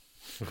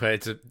Where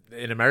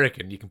in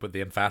American, you can put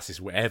the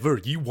emphasis wherever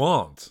you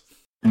want.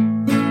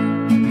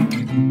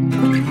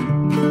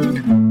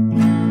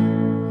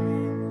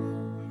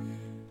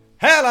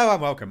 Hello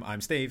and welcome.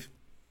 I'm Steve.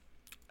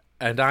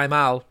 And I'm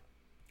Al.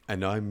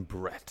 And I'm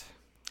Brett.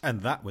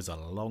 And that was a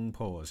long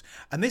pause.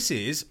 And this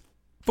is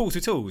Fools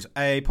with Tools,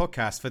 a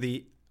podcast for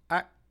the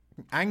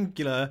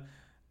angular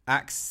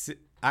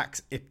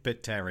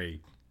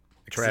accipitary.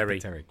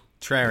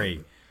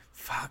 Trary.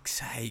 Fuck's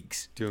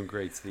sakes. Doing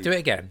great, Steve. Do it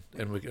again,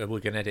 and we're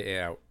going to edit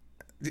it out.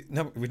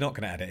 No, we're not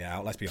going to edit it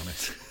out, let's be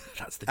honest.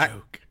 That's the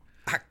joke.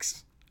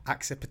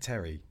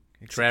 Accipitary.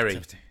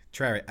 Trary.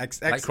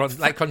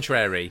 Like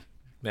contrary.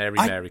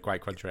 Mary,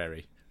 quite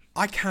contrary.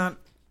 I can't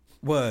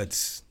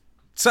words.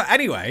 So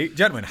anyway,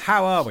 gentlemen,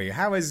 how are we?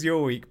 How has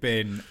your week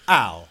been?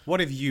 Al, what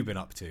have you been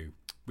up to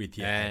with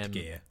your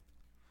headgear?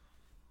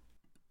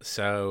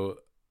 So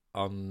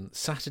on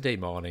Saturday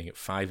morning at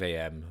 5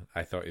 a.m,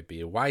 I thought it'd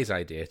be a wise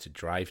idea to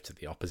drive to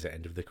the opposite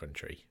end of the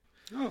country.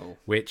 Oh.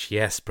 Which,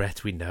 yes,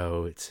 Brett, we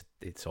know it's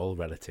all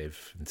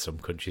relative, and some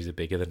countries are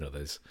bigger than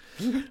others.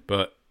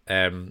 But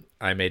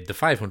I made the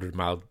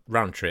 500-mile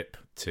round trip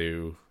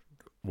to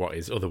what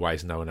is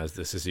otherwise known as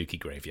the Suzuki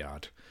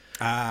Graveyard.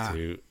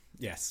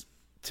 Yes.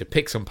 To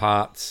pick some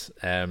parts.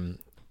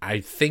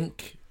 I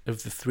think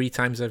of the 3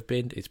 times I've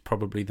been, it's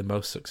probably the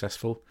most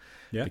successful.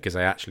 Yeah. Because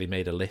I actually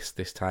made a list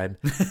this time.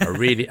 I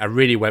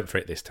really went for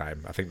it this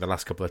time. I think the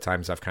last couple of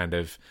times I've kind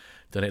of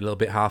done it a little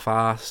bit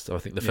half-assed. I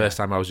think the first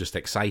time I was just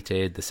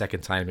excited. The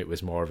second time it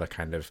was more of a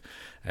kind of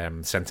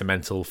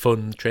sentimental,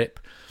 fun trip.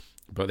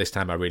 But this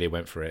time I really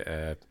went for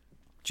it.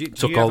 Do you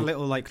have a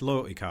little like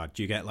loyalty card?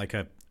 Do you get like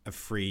a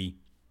free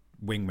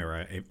wing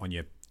mirror on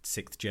your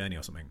 6th journey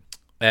or something?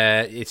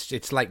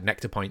 It's like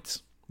Nectar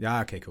points.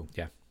 Yeah. Okay. Cool.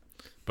 Yeah,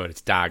 but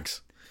it's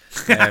DAGs.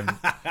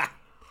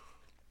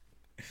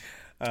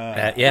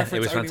 It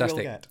was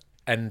fantastic.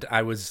 And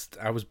I was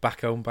back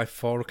home by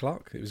 4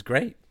 o'clock. It was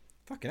great.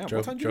 Fucking hell.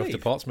 What time did you leave?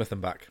 Drove to Portsmouth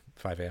and back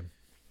 5 a.m.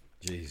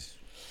 Jeez.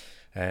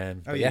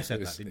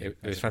 It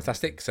was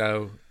fantastic.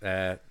 So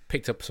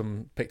picked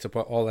up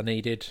all I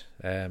needed.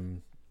 Had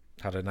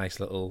a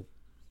nice little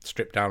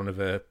strip down of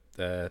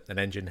an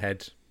engine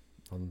head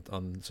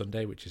on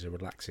Sunday, which is a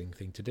relaxing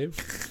thing to do.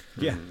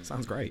 Yeah,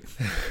 sounds great.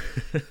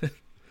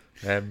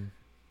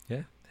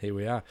 Here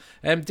we are.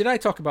 Did I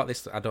talk about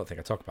this? I don't think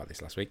I talked about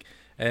this last week.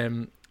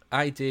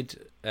 I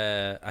did.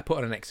 I put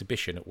on an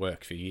exhibition at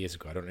work a few years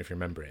ago. I don't know if you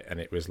remember it, and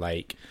it was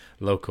like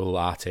local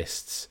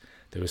artists.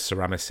 There was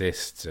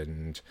ceramicists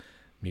and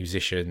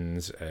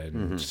musicians,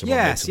 and someone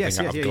made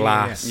something out of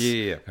glass.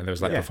 Yeah. And there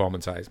was like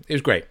performance artists. It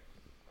was great.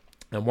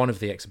 And one of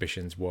the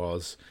exhibitions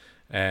was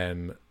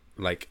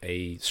like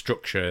a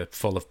structure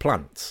full of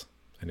plants,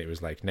 and it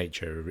was like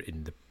nature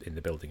in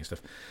the building and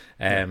stuff.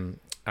 And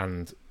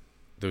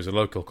there was a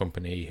local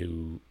company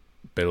who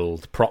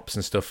build props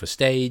and stuff for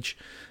stage,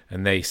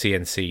 and they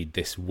CNC'd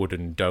this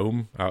wooden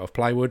dome out of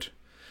plywood,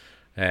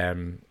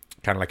 kind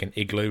of like an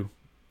igloo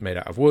made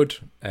out of wood,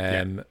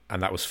 and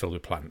that was filled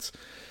with plants.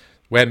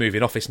 We're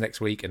moving office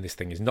next week, and this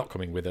thing is not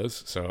coming with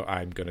us, so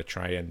I'm going to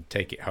try and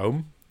take it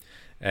home.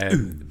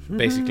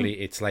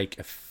 Basically, it's like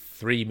a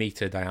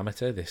 3-meter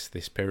diameter,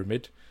 this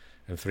pyramid,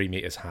 and 3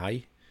 meters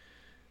high.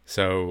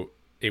 So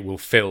it will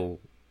fill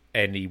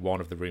any one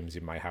of the rooms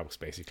in my house,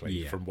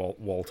 basically, from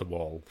wall to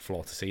wall,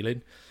 floor to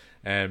ceiling.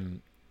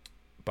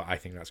 But I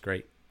think that's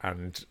great.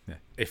 And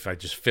if I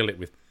just fill it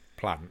with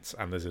plants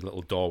and there's a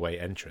little doorway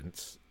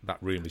entrance,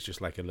 that room is just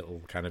like a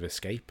little kind of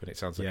escape, and it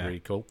sounds like really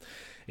cool.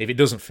 If it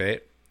doesn't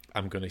fit,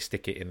 I'm going to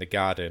stick it in the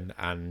garden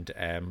and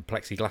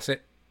plexiglass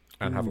it,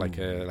 and have like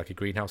a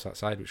greenhouse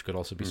outside, which could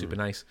also be super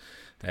nice.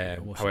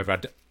 Awesome.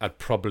 However, I'd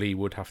probably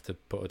would have to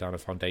put down a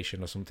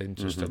foundation or something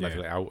just to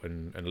level it out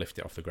and lift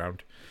it off the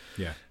ground.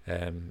 Yeah.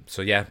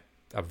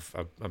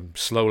 I'm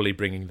slowly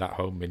bringing that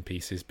home in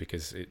pieces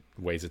because it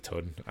weighs a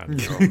ton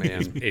and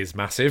is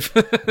massive.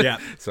 Yeah.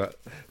 So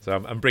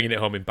I'm bringing it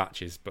home in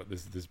batches, but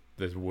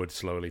there's wood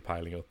slowly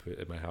piling up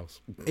at my house.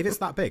 If it's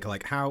that big,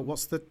 like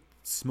what's the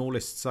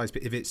smallest size?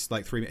 If it's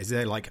like 3 meters, is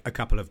there like a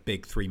couple of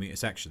big 3 meter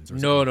sections? Or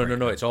no.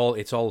 It's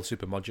all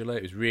super modular.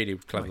 It was really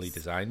cleverly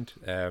designed,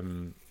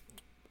 and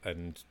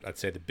I'd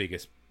say the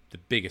biggest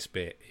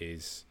bit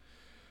is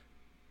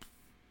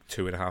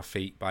 2.5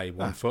 feet by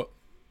 1 foot.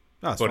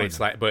 But it's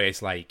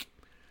like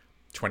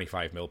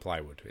 25 mil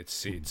plywood. It's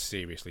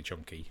seriously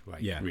chunky,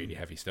 really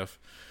heavy stuff.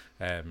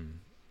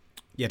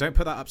 Don't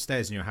put that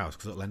upstairs in your house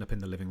because it'll end up in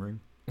the living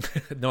room.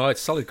 No,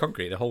 it's solid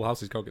concrete. The whole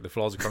house is concrete. The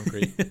floors are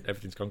concrete.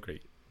 Everything's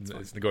concrete.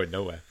 It's going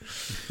nowhere.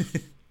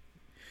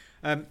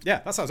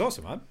 That sounds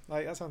awesome, man.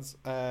 Like that sounds.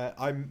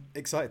 I'm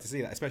excited to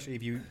see that, especially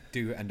if you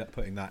do end up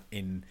putting that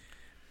in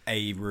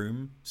a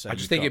room. So I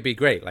just think it'd be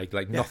great.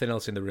 Like nothing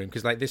else in the room,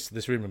 because like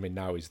this room I'm in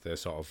now is the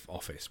sort of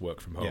office,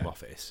 work from home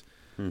office.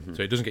 Mm-hmm.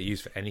 So it doesn't get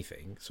used for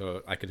anything.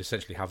 So I could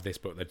essentially have this,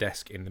 but the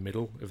desk in the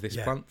middle of this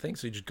plant thing.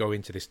 So you just go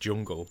into this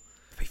jungle.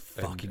 It'd be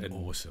fucking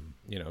awesome.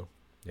 You know.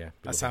 Yeah,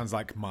 that sounds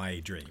like my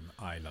dream.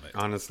 I love it.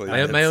 Honestly,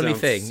 my only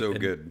thing so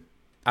good.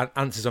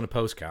 Answers on a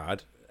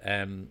postcard.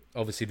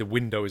 Obviously, the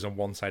window is on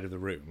one side of the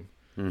room,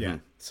 Yeah.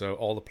 So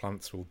all the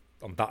plants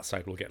on that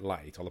side will get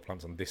light. All the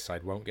plants on this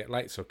side won't get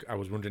light. So I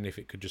was wondering if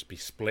it could just be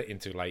split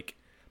into like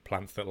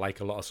plants that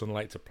like a lot of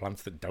sunlight to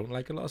plants that don't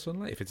like a lot of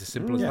sunlight. If it's as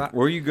simple as that.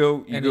 Or you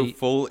go Any-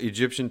 full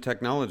Egyptian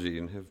technology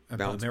and have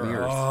balanced mirror.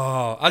 mirrors.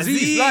 Oh,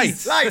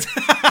 Aziz, light.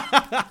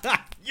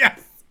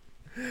 Yes.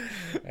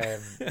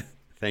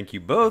 Thank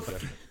you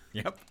both.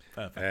 Yep.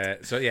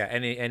 Perfect. So yeah,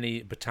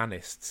 any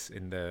botanists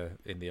in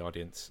the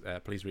audience,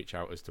 please reach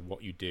out as to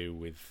what you do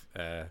with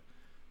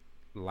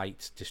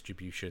light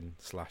distribution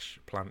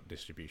 / plant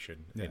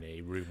distribution in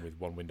a room with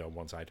one window on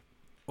one side.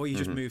 Or you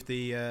just move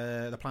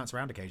the plants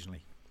around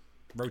occasionally.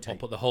 Or Rotate.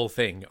 put the whole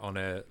thing on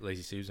a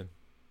Lazy Susan,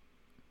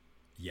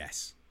 like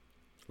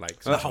like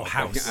the whole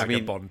house. like I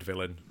mean, a Bond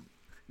villain.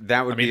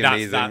 That would I mean, be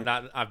that's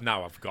amazing.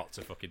 I've got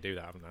to fucking do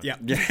that, haven't I?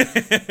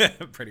 Yeah.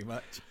 Pretty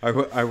much.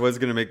 I was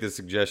going to make this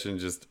suggestion.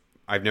 Just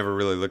I've never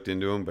really looked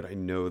into them, but I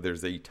know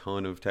there's a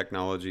ton of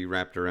technology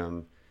wrapped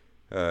around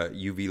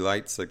UV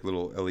lights, like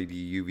little LED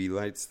UV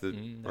lights that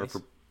are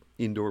for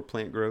indoor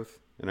plant growth.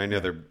 And I know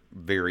they're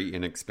very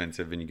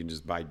inexpensive, and you can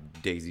just buy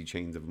daisy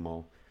chains of them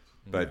all.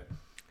 But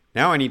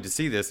now I need to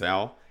see this,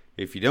 Al.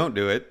 If you don't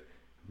do it,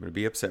 I'm going to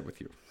be upset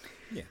with you.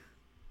 Yeah.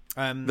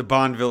 The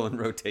Bond villain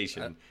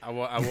rotation.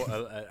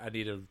 I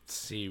need a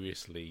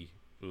seriously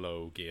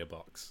low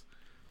gearbox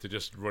to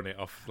just run it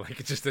off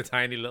like just a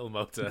tiny little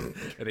motor,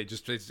 and it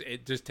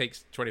just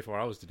takes 24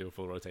 hours to do a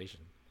full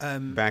rotation.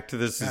 Back to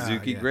the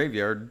Suzuki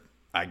graveyard,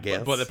 I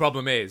guess. But the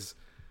problem is,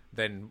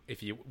 then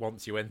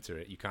once you enter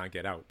it, you can't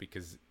get out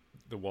because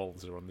the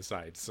walls are on the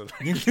sides. So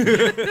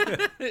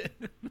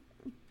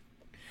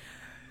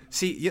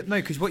See, no,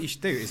 because what you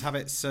should do is have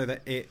it so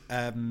that it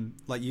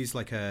use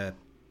like a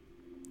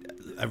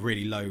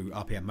really low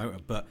RPM motor,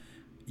 but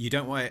you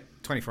don't want it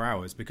 24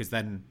 hours because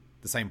then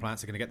the same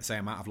plants are going to get the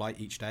same amount of light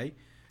each day.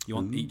 You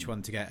want each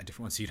one to get a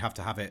different one, so you'd have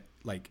to have it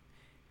like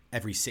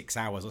every 6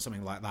 hours or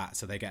something like that,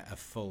 so they get a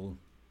full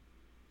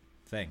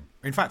thing.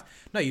 In fact,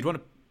 no, you'd want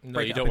to.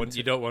 no, you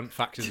don't want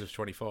factors of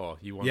 24.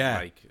 You want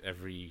like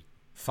every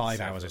 5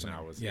 hours or 7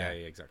 something. hours. Yeah,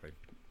 exactly.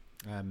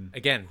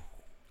 Again,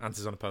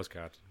 Answers on a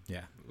postcard.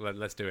 Yeah.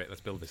 Let's do it.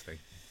 Let's build this thing.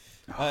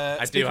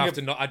 I do have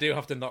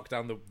to knock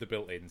down the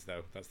built-ins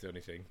though. That's the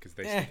only thing because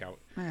they stick out.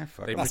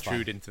 They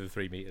protrude into the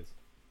 3 meters.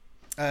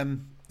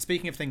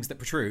 Speaking of things that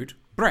protrude,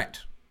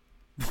 Brett,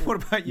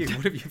 what about you?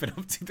 What have you been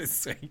up to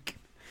this week?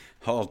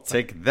 I'll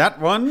take that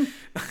one.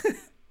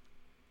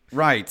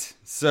 Right.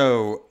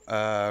 So,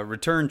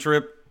 return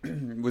trip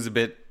was a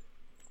bit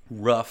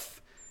rough.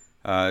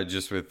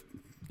 Just with,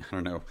 I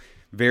don't know,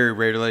 very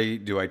rarely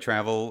do I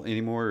travel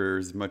anymore or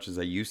as much as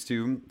I used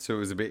to. So it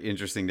was a bit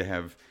interesting to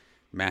have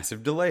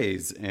massive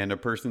delays and a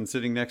person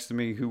sitting next to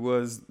me who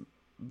was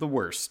the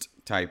worst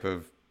type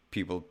of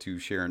people to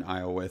share an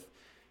aisle with.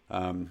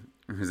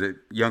 It was a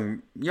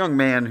young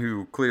man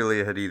who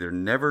clearly had either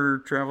never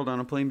traveled on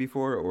a plane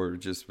before or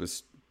just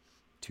was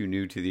too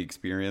new to the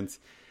experience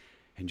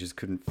and just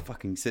couldn't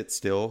fucking sit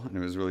still, and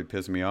it was really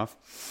pissing me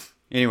off.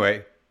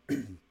 Anyway,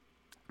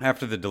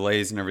 after the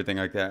delays and everything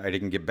like that, I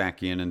didn't get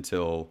back in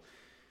until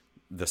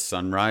the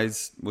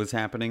sunrise was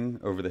happening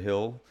over the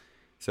hill.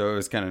 So it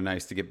was kind of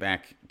nice to get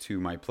back to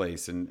my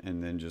place and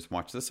then just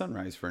watch the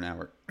sunrise for an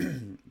hour.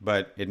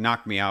 But it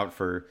knocked me out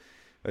for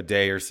a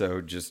day or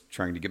so just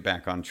trying to get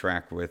back on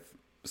track with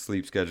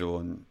sleep schedule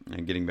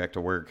and getting back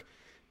to work.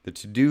 The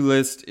to-do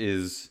list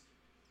is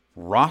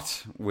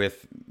wrought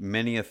with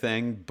many a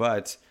thing,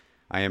 but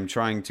I am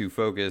trying to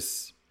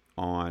focus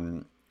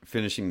on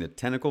finishing the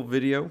tentacle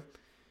video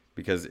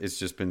because it's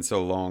just been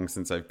so long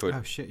since I've put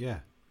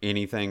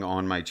anything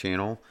on my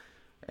channel,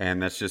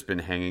 and that's just been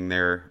hanging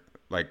there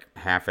like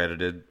half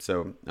edited.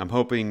 So I'm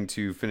hoping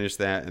to finish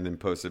that and then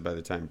post it by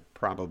the time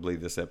probably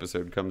this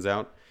episode comes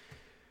out.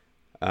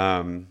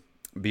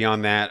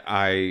 Beyond that,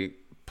 I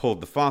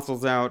pulled the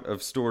fossils out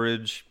of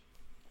storage,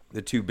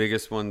 the two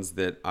biggest ones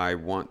that I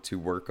want to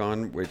work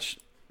on, which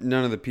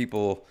none of the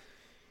people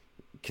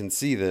can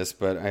see this,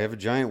 but I have a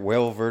giant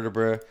whale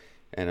vertebra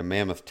and a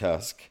mammoth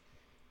tusk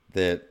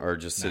that are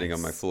just sitting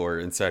on my floor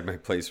inside my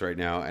place right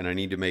now, and I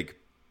need to make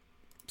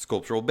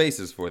sculptural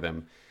bases for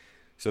them.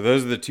 So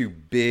those are the two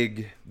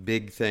big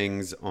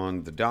things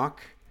on the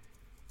dock.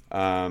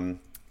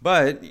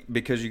 But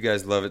because you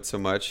guys love it so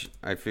much,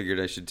 I figured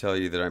I should tell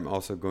you that I'm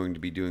also going to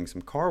be doing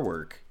some car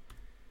work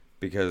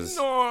because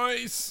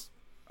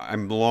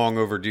I'm long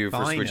overdue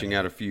for switching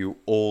out a few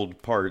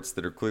old parts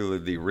that are clearly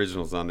the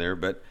originals on there,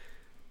 but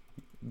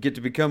get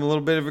to become a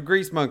little bit of a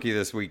grease monkey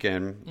this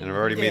weekend. And I've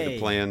already made the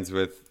plans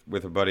with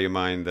a buddy of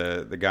mine,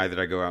 the guy that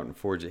I go out and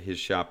forge at his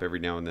shop every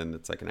now and then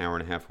that's like an hour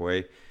and a half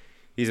away.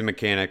 He's a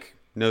mechanic,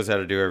 knows how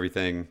to do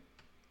everything,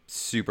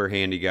 super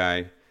handy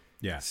guy.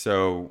 Yeah.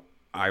 So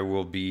I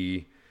will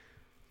be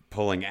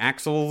pulling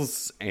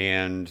axles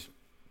and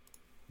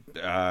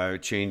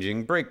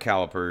changing brake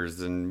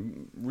calipers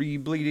and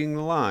re-bleeding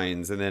the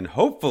lines. And then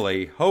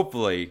hopefully,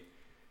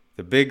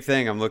 the big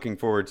thing I'm looking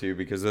forward to,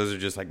 because those are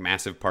just like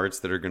massive parts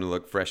that are going to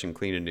look fresh and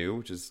clean and new,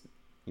 which is,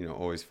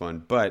 always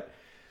fun. But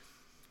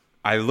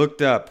I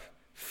looked up,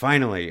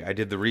 finally, I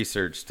did the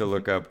research to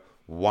look up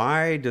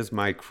why does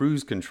my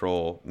cruise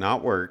control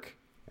not work,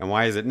 and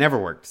why has it never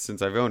worked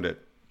since I've owned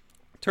it?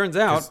 Turns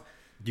out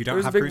You there don't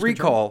was a have big cruise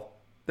recall. control?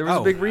 There was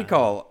a big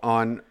recall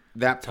on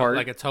that part.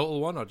 Like a total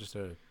one or just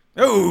a...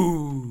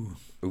 Oh,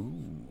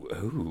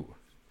 Ooh.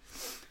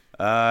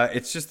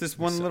 It's just this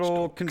one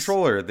little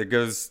controller that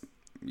goes,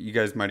 you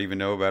guys might even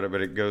know about it,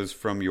 but it goes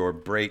from your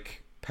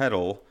brake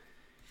pedal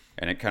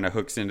and it kind of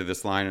hooks into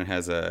this line and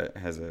has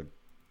a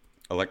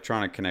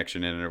electronic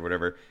connection in it or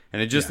whatever.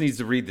 And it just needs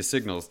to read the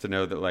signals to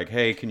know that, like,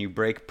 hey, can you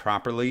brake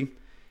properly?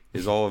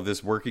 Is all of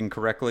this working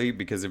correctly?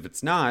 Because if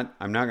it's not,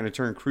 I'm not going to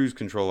turn cruise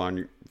control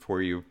on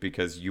for you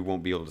because you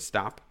won't be able to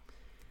stop.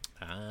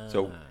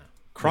 So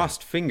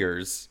crossed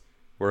fingers.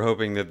 We're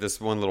hoping that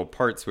this one little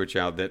part switch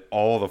out, that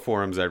all the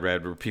forums I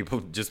read were people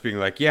just being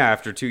like, yeah,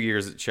 after 2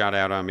 years it shot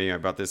out on me. I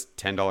bought this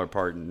 $10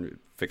 part and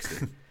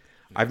fixed it.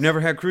 I've never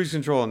had cruise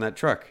control on that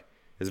truck.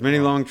 As many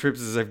long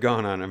trips as I've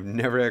gone on, I've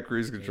never had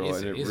cruise control.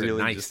 It is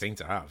really a nice thing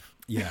to have.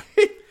 yeah.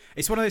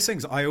 It's one of those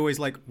things I always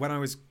like when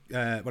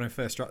I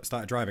first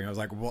started driving. I was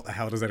like, what the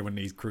hell does anyone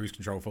need cruise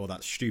control for?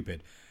 That's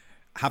stupid.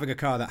 Having a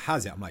car that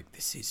has it, I'm like,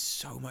 this is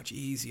so much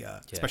easier.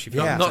 Yeah. Especially if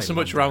you're not so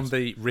much around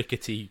the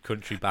rickety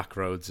country back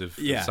roads of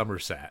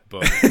Somerset,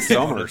 but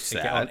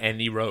Somerset get on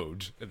any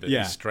road that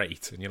is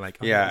straight, and you're like,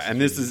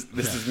 this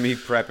is me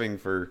prepping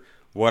for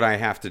what I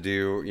have to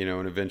do,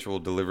 and eventual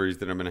deliveries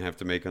that I'm going to have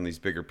to make on these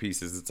bigger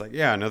pieces. It's like,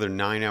 another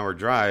 9-hour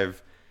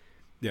drive.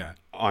 Yeah.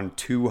 On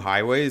 2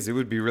 highways, it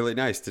would be really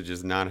nice to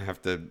just not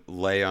have to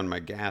lay on my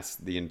gas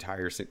the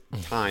entire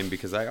time,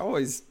 because I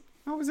always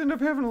end up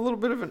having a little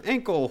bit of an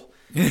ankle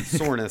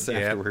soreness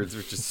afterwards,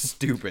 which is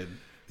stupid.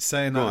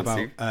 Saying that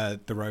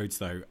about the roads,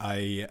 though,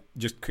 I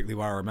just quickly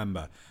while I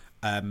remember,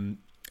 I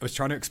was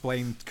trying to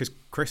explain, because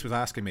Chris was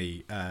asking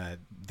me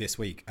this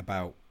week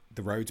about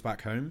the roads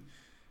back home.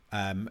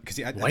 Why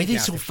are they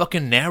so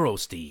fucking narrow,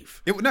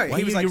 Steve? Why are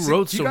your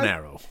roads so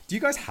narrow? Do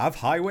you guys have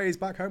highways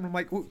back home? I'm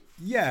like, well,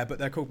 yeah, but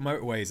they're called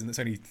motorways, and it's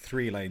only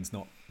 3 lanes,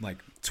 not like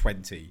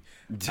 20.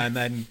 And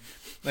then,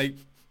 like,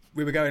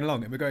 we were going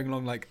along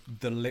like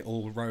the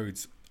little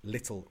roads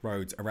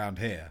around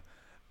here,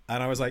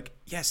 and I was like,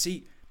 yeah,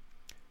 see,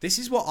 this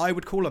is what I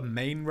would call a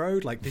main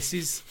road. Like, this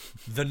is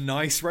the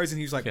nice roads. And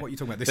he was like, what are you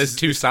talking about? There's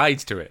 2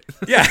 sides to it.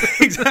 Yeah,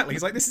 exactly.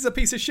 He's like, this is a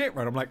piece of shit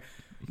road. I'm like,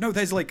 no,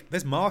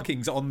 there's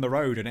markings on the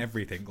road and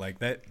everything. Like,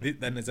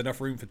 then there's enough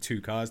room for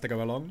 2 cars to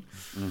go along.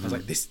 Mm-hmm. I was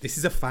like, this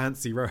is a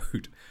fancy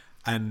road.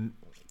 And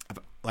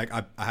like,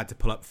 I had to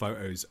pull up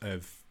photos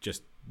of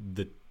just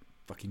the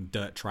fucking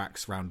dirt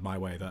tracks around my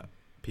way that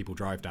people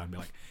drive down and be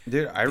like,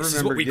 dude, I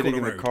remember getting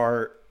in the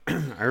car.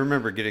 I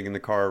remember getting in the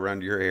car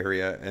around your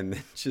area, and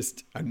then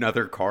just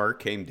another car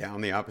came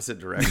down the opposite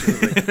direction.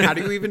 Like, how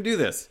do you even do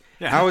this?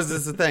 Yeah. How is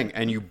this a thing?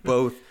 And you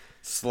both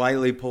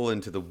slightly pull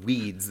into the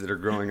weeds that are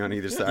growing on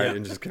either side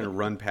and just kind of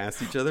run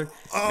past each other.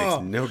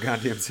 Makes no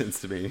goddamn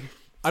sense to me.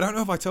 I don't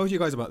know if I told you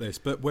guys about this,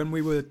 but when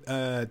we were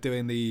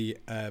doing the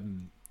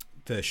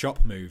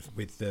shop move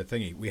with the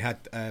thingy, we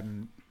had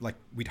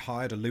we'd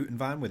hired a Luton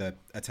van with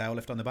a tail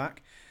lift on the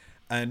back,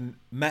 and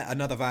met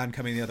another van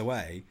coming the other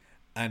way,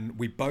 and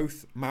we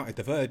both mounted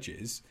the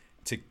verges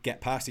to get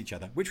past each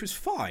other, which was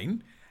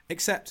fine,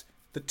 except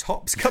the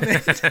tops come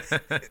in.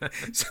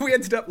 So we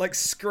ended up like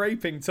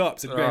scraping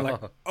tops and being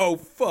like, oh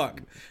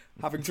fuck,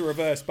 having to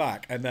reverse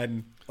back and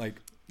then like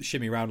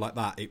shimmy around like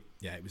that. It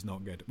was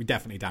not good. We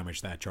definitely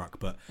damaged their truck,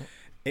 but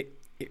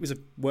it was a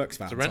works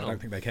van, so I don't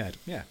think they cared.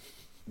 Yeah.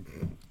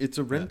 It's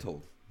a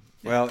rental.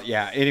 Well,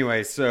 yeah.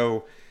 Anyway,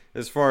 so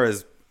as far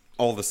as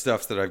all the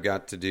stuff that I've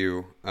got to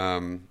do,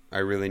 I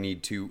really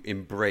need to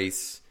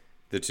embrace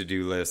the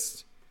to-do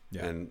list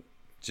and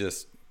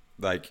just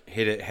like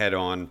hit it head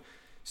on,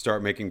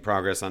 start making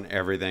progress on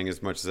everything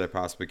as much as I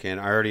possibly can.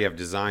 I already have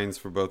designs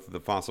for both of the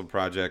fossil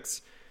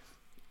projects.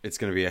 It's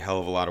going to be a hell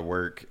of a lot of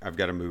work. I've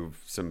got to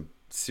move some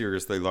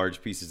seriously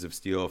large pieces of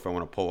steel if I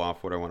want to pull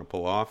off what I want to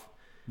pull off.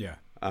 Yeah.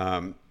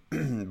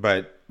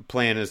 But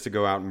plan is to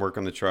go out and work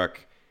on the truck,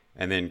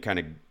 and then kind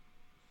of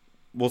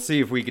we'll see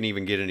if we can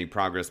even get any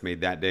progress made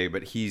that day.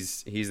 But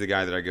he's the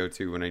guy that I go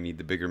to when I need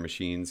the bigger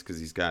machines, because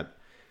he's got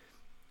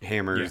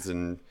hammers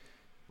and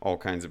all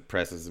kinds of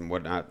presses and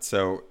whatnot.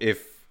 So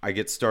if I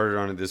get started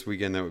on it this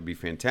weekend, that would be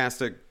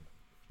fantastic.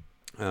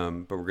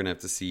 But we're going to have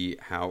to see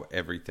how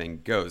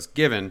everything goes.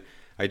 Given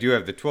I do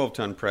have the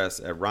 12-ton press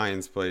at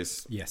Ryan's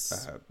place,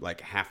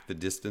 like half the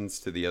distance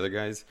to the other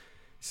guys.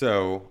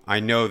 So I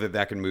know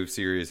that can move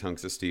serious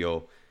hunks of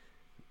steel.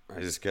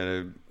 I just got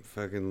to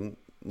fucking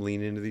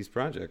lean into these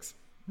projects.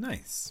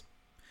 Nice.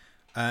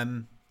 Yeah,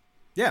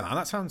 man,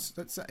 it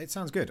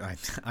sounds good.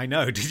 I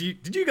know. Did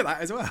you get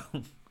that as well?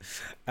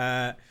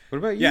 What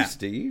about you,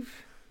 Steve?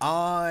 What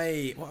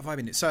have I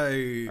been doing? So,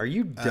 are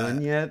you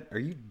done yet? Are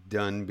you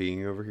done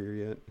being over here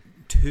yet?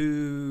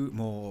 2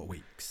 more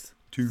weeks.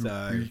 2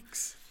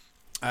 weeks.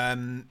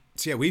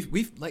 So yeah,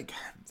 we've like.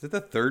 Is it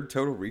the 3rd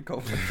Total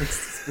Recall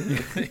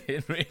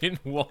in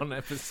one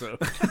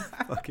episode?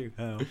 Fucking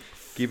hell!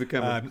 Keep it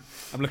coming.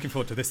 I'm looking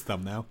forward to this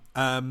thumbnail.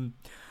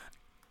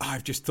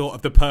 I've just thought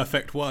of the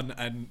perfect one,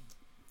 and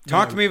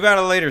talk to me about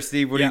it later,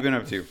 Steve. What have you been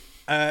up to?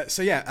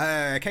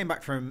 I came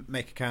back from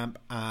Maker Camp,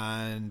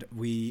 and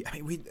we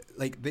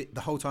like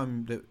the whole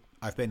time that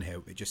I've been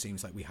here, it just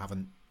seems like we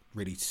haven't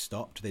really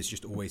stopped. There's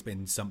just always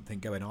been something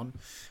going on.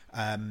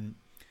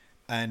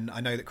 And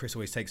I know that Chris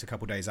always takes a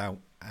couple days out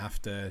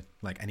after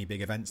like any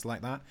big events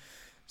like that.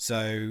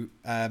 So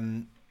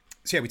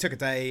we took a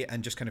day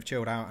and just kind of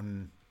chilled out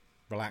and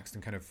relaxed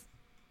and kind of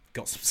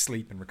got some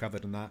sleep and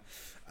recovered and that.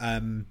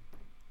 And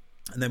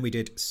then we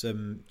did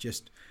some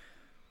just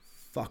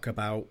fuck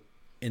about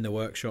in the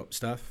workshop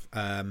stuff,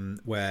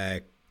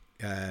 where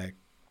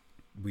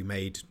we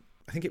made,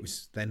 I think it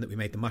was then that we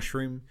made the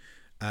mushroom,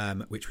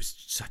 which was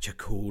such a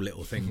cool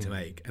little thing to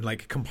make, and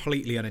like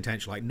completely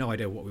unintentional, like no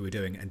idea what we were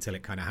doing until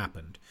it kind of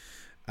happened.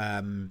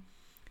 And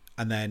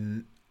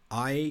then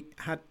I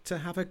had to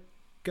have a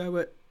go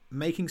at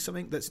making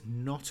something that's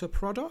not a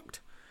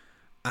product,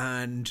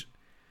 and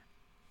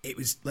it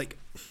was like,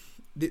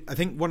 I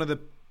think one of the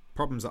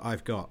problems that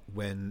I've got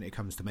when it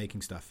comes to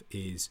making stuff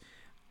is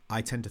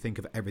I tend to think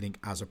of everything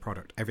as a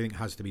product. Everything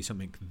has to be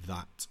something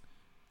that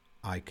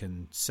I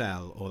can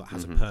sell, or that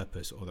has a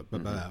purpose, or that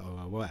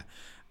or whatever.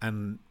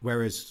 And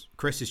whereas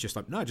Chris is just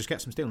like, no, just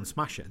get some steel and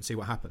smash it and see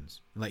what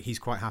happens. Like, he's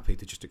quite happy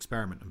to just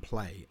experiment and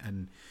play.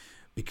 And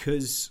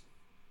because,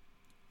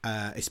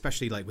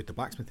 especially like with the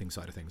blacksmithing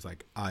side of things,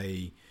 like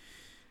I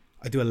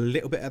do a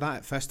little bit of that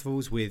at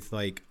festivals with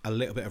like a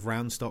little bit of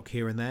round stock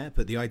here and there.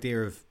 But the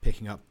idea of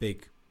picking up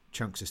big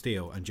chunks of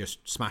steel and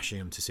just smashing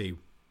them to see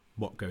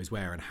what goes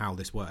where and how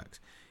this works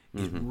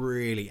is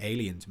really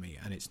alien to me,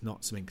 and it's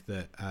not something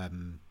that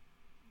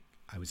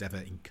I was ever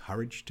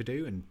encouraged to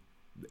do, and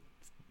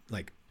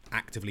like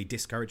actively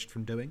discouraged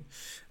from doing.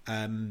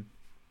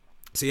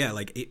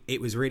 Like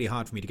it was really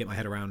hard for me to get my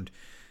head around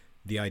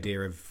the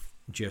idea of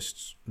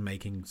just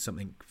making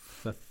something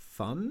for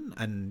fun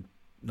and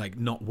like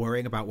not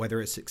worrying about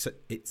whether it's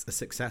a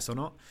success or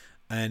not.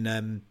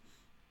 And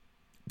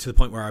to the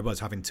point where I was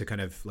having to kind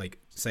of like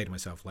say to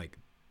myself, like,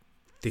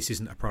 this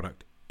isn't a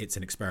product, it's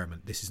an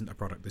experiment. This isn't a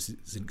product, this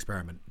is an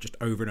experiment, just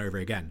over and over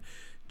again,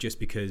 just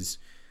because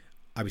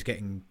I was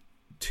getting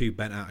too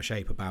bent out of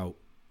shape about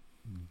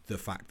the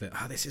fact that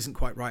this isn't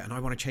quite right, and I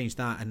want to change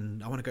that,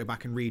 and I want to go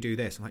back and redo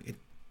this. I'm like, it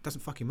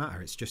doesn't fucking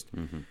matter. It's just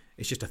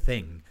it's just a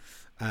thing.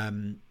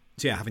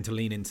 Having to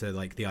lean into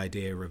like the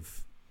idea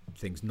of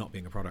things not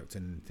being a product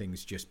and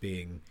things just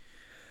being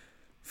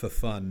for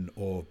fun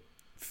or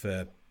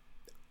for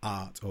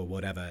art or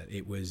whatever,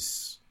 it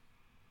was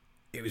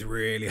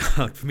really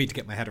hard for me to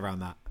get my head around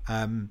that.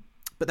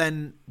 But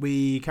then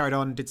we carried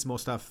on, did some more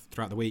stuff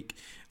throughout the week.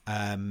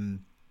 A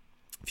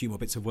few more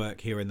bits of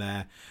work here and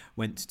there.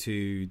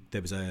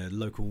 There was a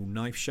local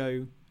knife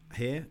show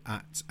here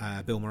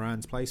at Bill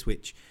Moran's place,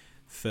 which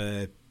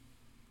for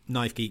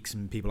knife geeks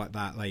and people like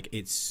that, like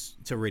it's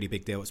a really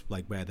big deal. It's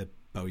like where the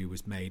Bowie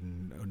was made,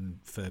 and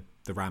for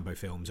the Rambo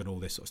films and all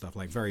this sort of stuff,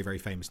 like very, very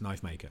famous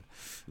knife maker.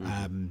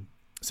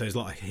 So there's a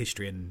lot of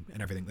history and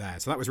everything there.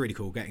 So that was really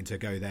cool, getting to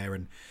go there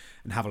and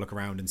have a look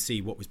around and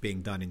see what was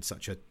being done in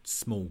such a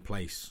small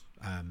place,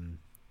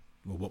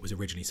 or what was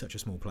originally such a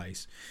small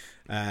place.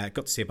 Got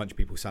to see a bunch of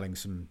people selling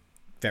some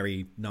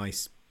very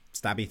nice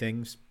stabby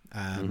things.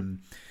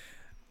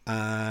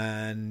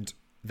 And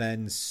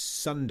then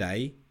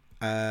Sunday,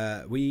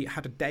 we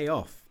had a day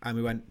off and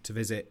we went to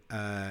visit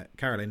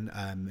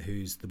Carolyn,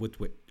 who's the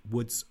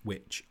Woods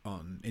Witch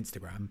on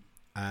Instagram,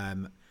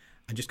 and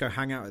just go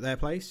hang out at their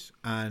place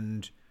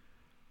and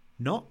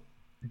not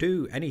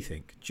do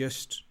anything,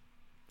 just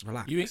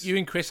relax. You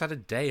and Chris had a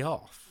day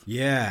off.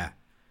 Yeah,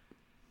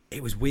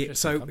 it was weird.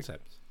 So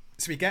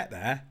we get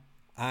there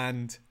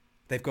and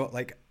they've got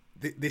like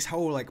this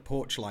whole like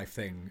porch life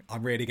thing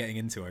I'm really getting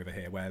into over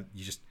here, where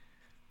you just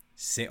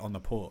sit on the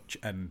porch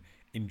and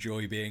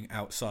enjoy being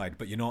outside,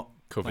 but you're not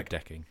covered like,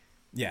 decking.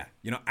 Yeah,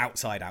 you're not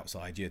outside.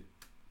 You're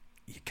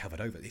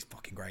covered over. It's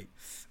fucking great.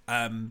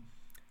 And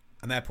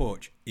their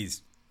porch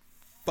is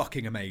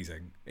fucking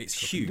amazing.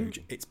 It's huge.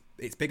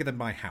 It's bigger than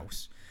my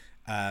house.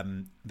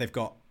 They've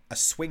got a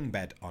swing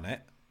bed on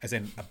it, as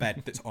in a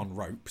bed that's on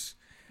ropes,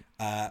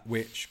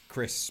 which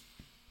Chris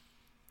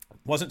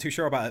wasn't too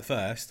sure about at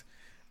first,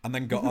 and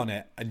then got on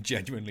it and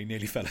genuinely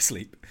nearly fell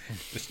asleep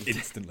just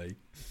instantly.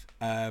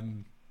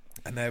 And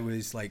there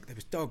was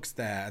dogs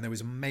there, and there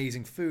was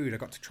amazing food. I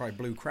got to try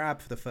blue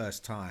crab for the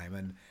first time,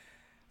 and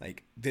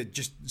like they're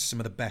just some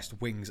of the best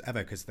wings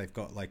ever, because they've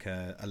got like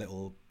a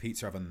little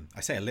pizza oven.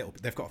 I say a little,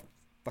 they've got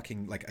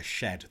fucking like a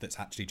shed that's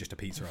actually just a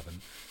pizza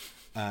oven.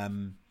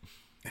 And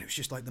it was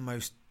just like the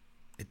most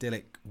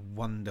idyllic,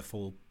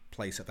 wonderful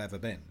place I've ever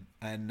been.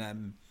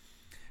 And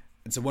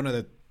so one of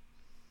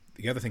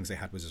the other things they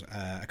had was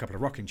a couple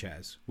of rocking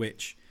chairs,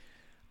 which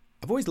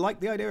I've always liked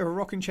the idea of a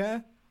rocking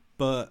chair,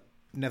 but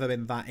never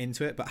been that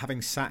into it. But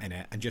having sat in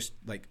it and just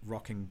like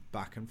rocking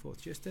back and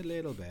forth just a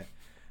little bit,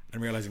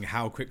 and realizing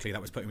how quickly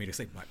that was putting me to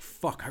sleep, I'm like,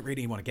 fuck, I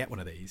really want to get one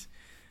of these.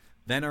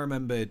 Then I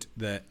remembered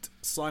that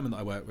Simon that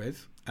I work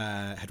with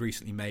had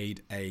recently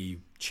made a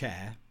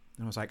chair,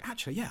 and I was like,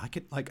 actually, yeah, I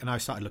could like. And I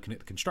started looking at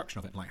the construction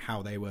of it and like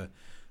how they were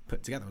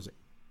put together. I was like,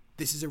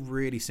 this is a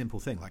really simple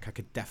thing. Like, I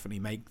could definitely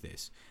make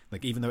this.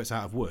 Like, even though it's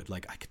out of wood,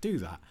 like, I could do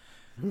that.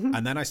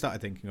 And then I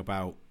started thinking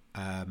about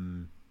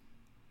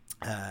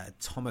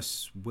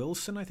Thomas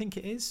Wilson, I think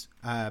it is,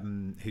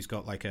 who's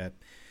got like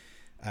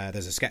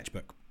there's a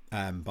sketchbook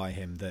by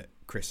him that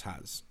Chris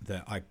has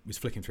that I was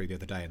flicking through the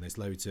other day, and there's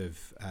loads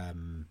of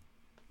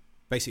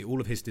basically all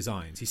of his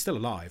designs. He's still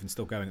alive and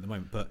still going at the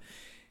moment, but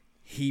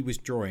he was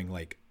drawing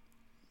like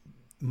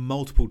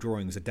multiple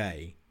drawings a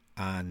day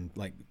and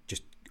like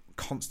just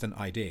constant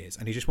ideas,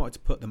 and he just wanted to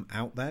put them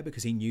out there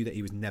because he knew that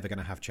he was never going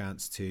to have a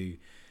chance to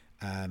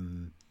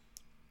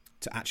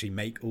actually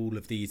make all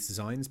of these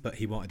designs, but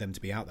he wanted them to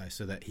be out there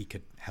so that he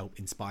could help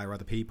inspire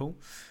other people.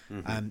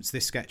 So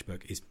this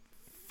sketchbook is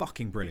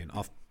fucking brilliant.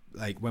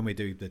 Like when we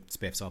do the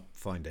spiffs, I'll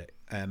find it.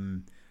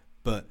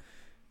 But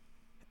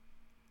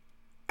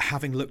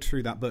having looked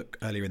through that book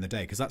earlier in the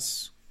day, because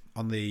that's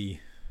on the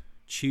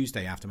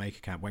Tuesday after Maker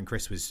Camp when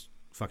Chris was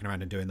fucking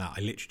around and doing that, I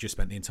literally just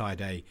spent the entire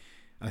day.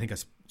 I think I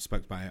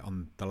spoke about it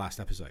on the last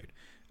episode.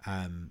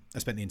 I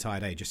spent the entire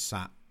day just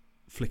sat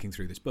flicking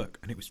through this book,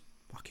 and it was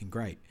fucking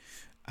great.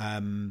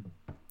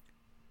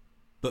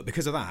 But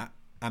because of that,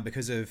 and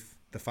because of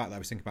the fact that I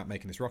was thinking about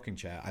making this rocking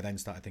chair, I then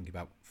started thinking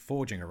about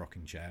forging a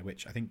rocking chair,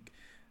 which I think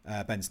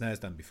Ben Snare's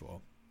done before,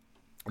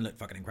 and looked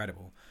fucking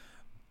incredible.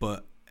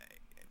 But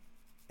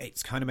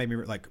it's kind of made me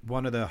like,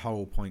 one of the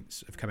whole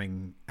points of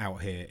coming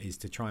out here is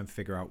to try and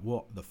figure out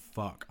what the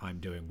fuck I'm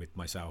doing with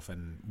myself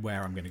and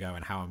where I'm going to go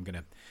and how I'm going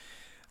to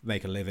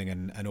make a living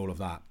and all of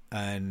that.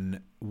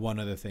 And one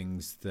of the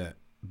things that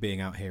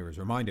being out here has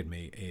reminded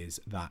me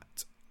is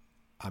that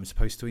I'm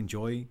supposed to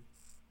enjoy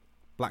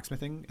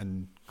blacksmithing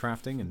and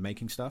crafting and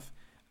making stuff,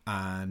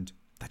 and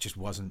that just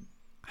wasn't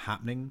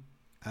happening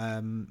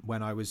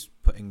when I was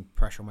putting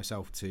pressure on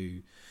myself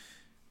to,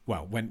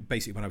 well, when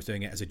I was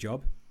doing it as a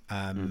job.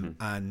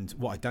 And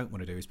what I don't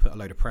want to do is put a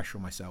load of pressure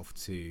on myself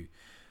to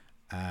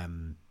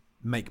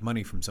make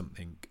money from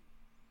something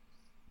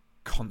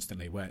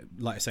constantly, where,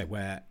 like I say,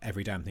 where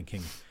every day I'm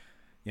thinking,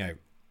 you know,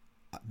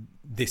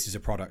 this is a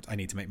product, I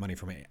need to make money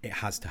from it. It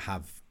has to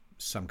have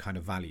some kind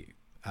of value.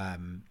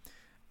 And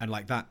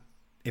like that,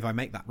 if I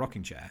make that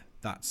rocking chair,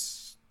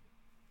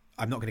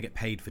 I'm not going to get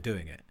paid for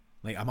doing it.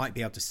 Like, I might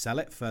be able to sell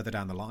it further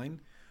down the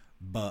line,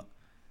 but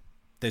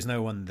there's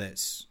no one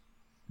that's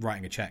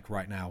writing a check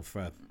right now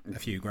for a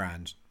few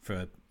grand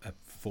for a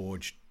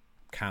forged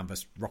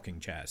canvas rocking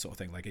chair sort of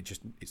thing. Like, it's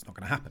not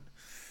going to happen.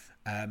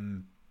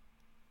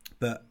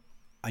 But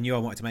I knew I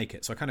wanted to make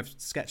it, so I kind of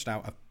sketched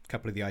out a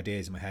couple of the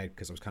ideas in my head,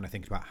 because I was kind of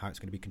thinking about how it's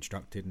going to be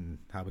constructed and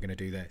how we're going to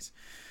do this.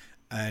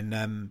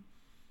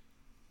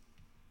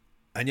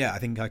 And yeah, I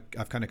think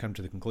I've kind of come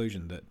to the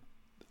conclusion that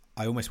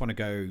I almost want to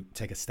go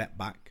take a step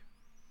back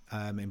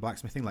in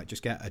blacksmithing, like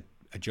just get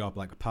a job,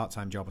 like a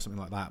part-time job or something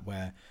like that,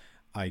 where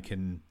I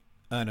can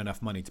earn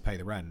enough money to pay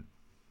the rent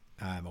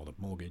or the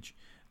mortgage,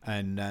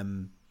 and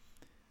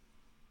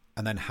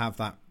then have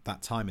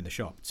that time in the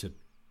shop to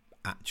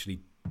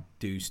actually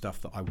do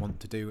stuff that I want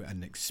to do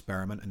and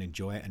experiment and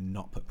enjoy it, and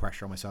not put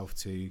pressure on myself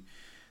to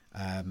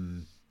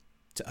earn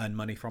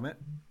money from it.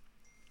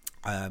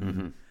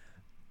 And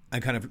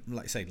kind of,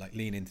 like I say, like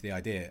lean into the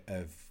idea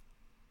of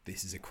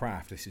this is a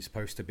craft. This is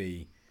supposed to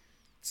be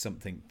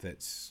something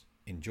that's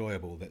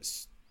enjoyable,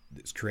 that's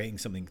creating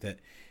something that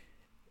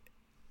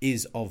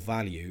is of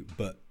value,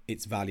 but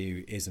its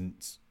value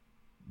isn't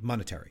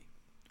monetary.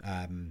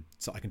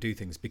 So I can do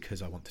things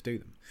because I want to do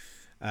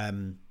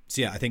them.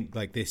 So yeah, I think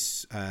like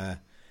this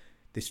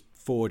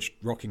forged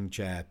rocking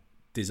chair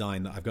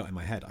design that I've got in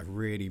my head, I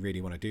really,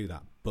 really want to do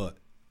that, but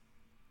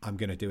I'm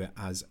going to do it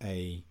as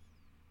a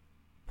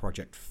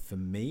project for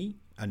me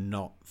and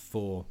not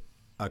for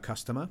a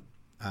customer.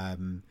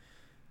 And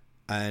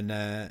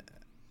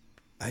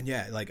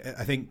yeah, like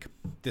I think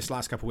this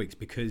last couple of weeks,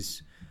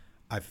 because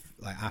I've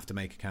like after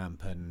Maker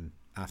Camp and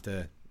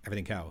after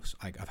everything else,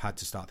 I've had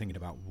to start thinking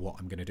about what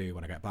I'm going to do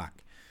when I get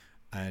back.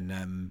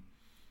 And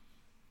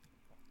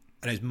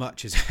as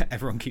much as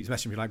everyone keeps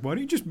messaging me like, why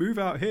don't you just move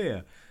out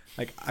here?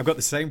 Like, I've got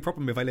the same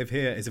problem if I live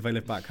here as if I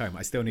live back home.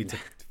 I still need to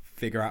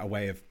figure out a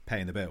way of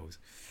paying the bills.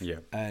 Yeah.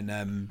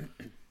 And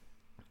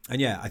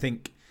yeah, I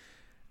think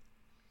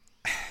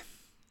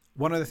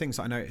one of the things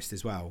that I noticed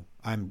as well,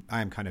 I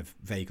am kind of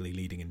vaguely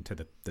leading into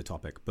the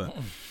topic, but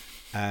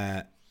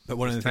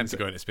one of the things to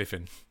go into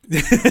spiffing.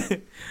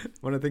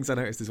 One of the things I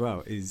noticed as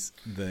well is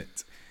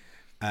that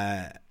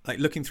like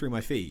looking through my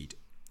feed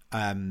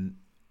on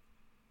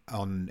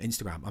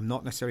Instagram, I'm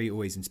not necessarily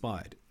always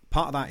inspired.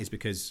 Part of that is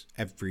because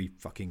every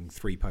fucking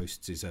 3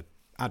 posts is a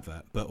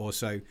advert, but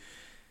also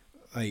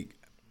like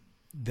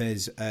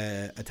there's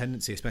a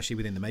tendency, especially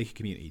within the maker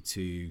community,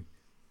 to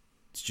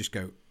just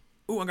go,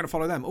 oh, I'm going to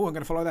follow them. Oh, I'm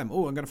going to follow them.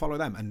 Oh, I'm going to follow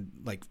them. And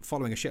like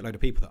following a shitload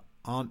of people that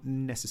aren't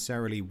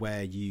necessarily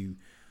where you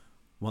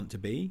want to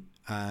be.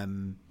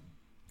 And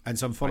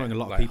so I'm following a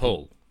lot of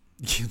people.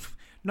 Hull.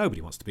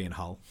 Nobody wants to be in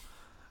Hull.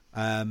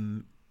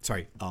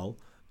 Sorry, Hull.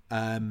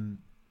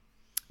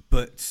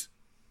 But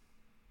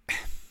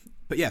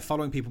yeah,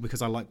 following people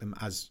because I like them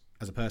as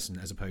a person,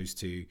 as opposed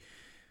to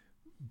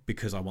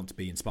because I want to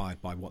be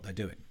inspired by what they're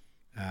doing.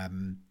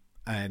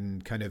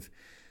 And kind of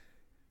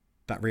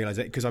that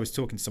realization, because I was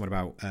talking to someone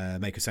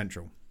about Maker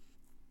Central,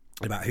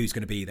 about who's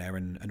going to be there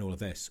and all of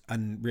this,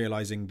 and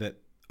realizing that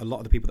a lot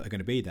of the people that are going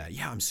to be there,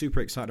 I'm super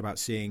excited about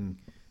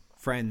seeing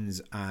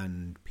friends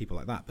and people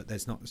like that, but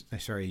there's not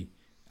necessarily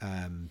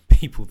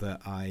people that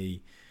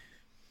I'm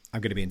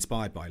going to be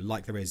inspired by,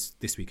 like there is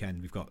this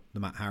weekend. We've got the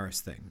Matt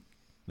Harris thing,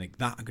 like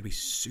that I'm going to be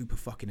super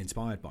fucking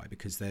inspired by,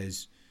 because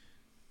there's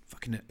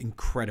fucking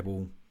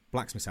incredible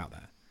blacksmiths out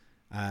there.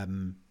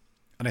 And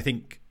I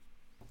think,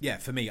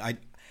 for me, I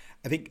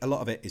think a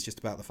lot of it is just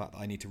about the fact that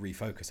I need to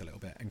refocus a little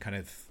bit and kind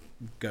of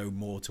go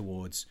more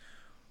towards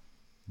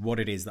what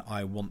it is that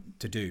I want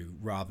to do,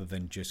 rather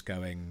than just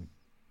going,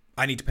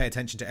 I need to pay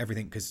attention to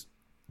everything because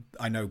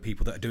I know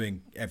people that are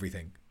doing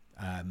everything.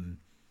 That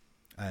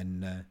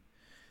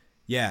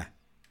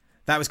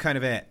was kind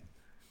of it.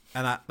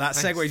 And that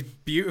segues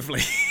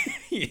beautifully.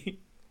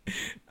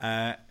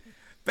 But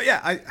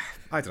I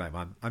don't know,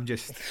 man. I'm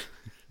just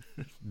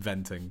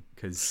venting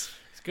because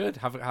it's good.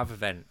 Have a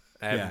vent.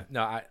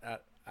 No,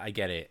 I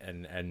get it,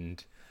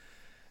 and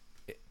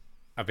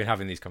I've been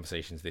having these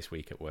conversations this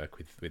week at work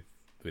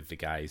with the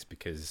guys,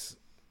 because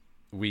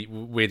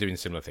we're doing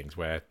similar things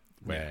where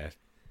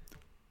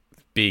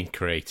being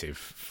creative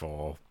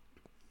for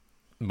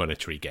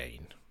monetary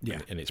gain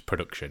in its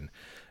production,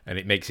 and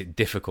it makes it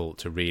difficult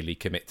to really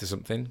commit to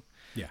something,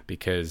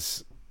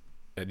 because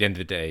at the end of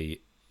the day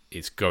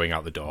it's going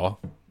out the door.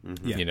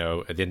 You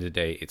know, at the end of the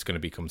day it's going to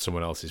become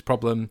someone else's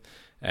problem.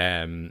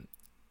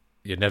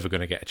 You're never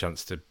going to get a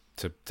chance to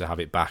have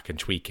it back and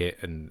tweak it,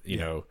 and you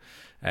know,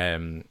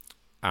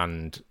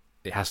 and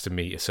it has to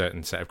meet a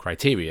certain set of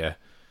criteria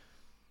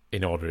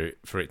in order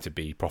for it to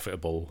be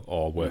profitable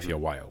or worth your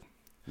while.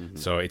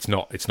 So it's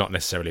not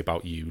necessarily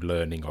about you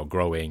learning or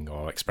growing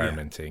or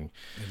experimenting.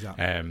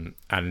 Exactly.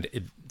 And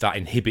that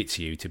inhibits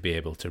you to be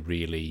able to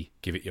really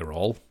give it your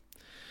all.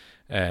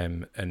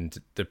 And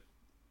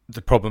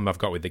the problem I've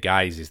got with the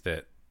guys is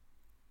that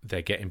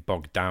they're getting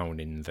bogged down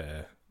in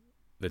the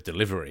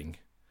delivering,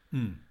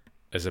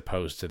 as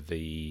opposed to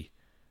the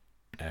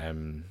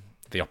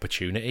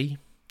opportunity.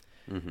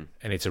 And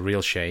it's a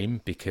real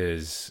shame,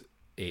 because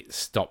it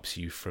stops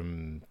you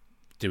from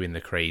doing the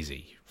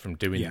crazy, from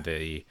doing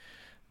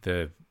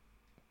the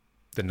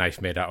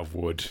knife made out of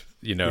wood,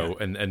 you know,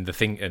 and the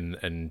thing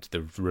and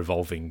the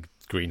revolving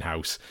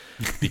greenhouse,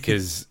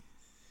 because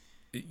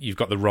you've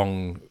got the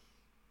wrong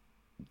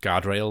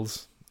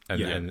guardrails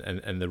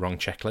and the wrong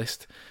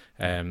checklist.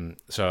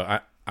 So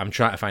I'm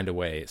trying to find a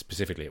way,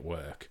 specifically at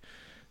work,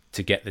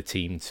 to get the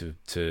team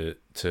to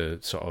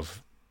sort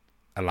of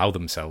allow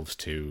themselves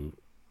to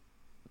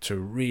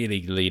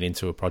really lean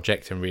into a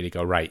project and really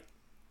go, right,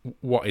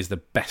 what is the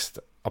best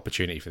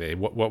opportunity for this?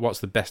 What's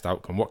the best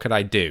outcome? What could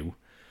I do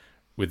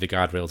with the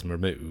guardrails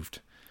removed?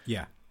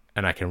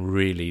 And I can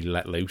really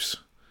let loose.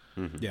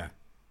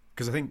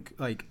 Because I think,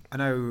 like, I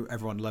know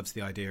everyone loves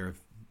the idea of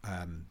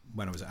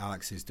when I was at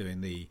Alex's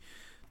doing the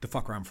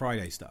Fuck Around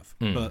Friday stuff,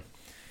 but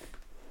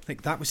I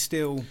think that was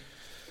still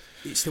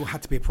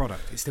had to be a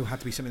product. It still had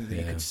to be something that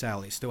you could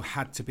sell. It still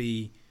had to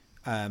be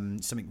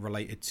something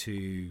related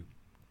to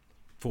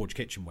Forge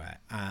kitchenware,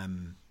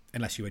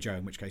 unless you were Joe,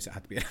 in which case it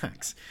had to be an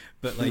axe.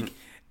 But like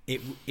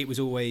it was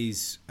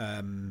always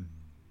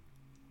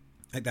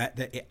like that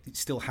it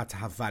still had to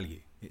have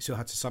value. It still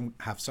had to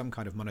have some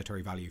kind of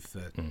monetary value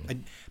for,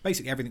 and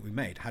basically everything we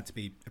made had to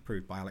be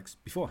approved by Alex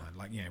beforehand.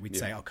 Like, you know, we'd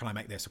say, "Oh, can I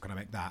make this or can I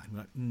make that?" And we're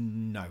like,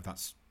 "No,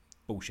 that's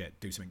bullshit.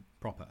 Do something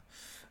proper."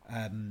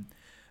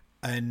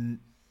 And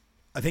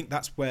I think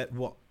that's where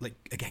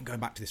like, again, going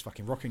back to this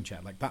fucking rocking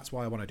chair, like that's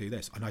why I want to do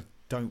this, and I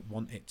don't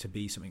want it to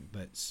be something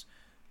that's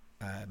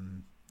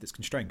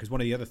constrained. Because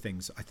one of the other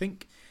things I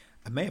think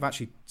I may have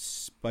actually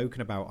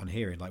spoken about on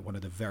here in like one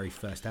of the very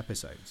first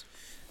episodes,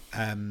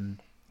 I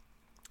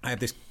have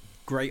this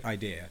great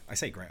idea. I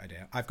say great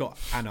idea. I've got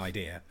an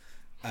idea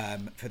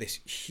for this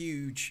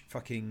huge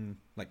fucking,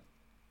 like,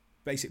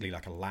 basically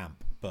like a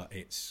lamp, but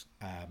it's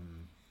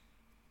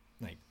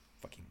like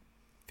fucking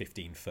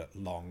 15 foot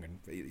long and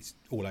it's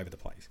all over the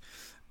place.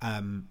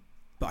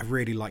 But I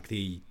really like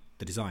the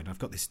design. I've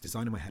got this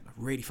design in my head. I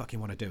really fucking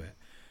want to do it.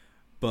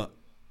 But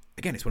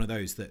again, it's one of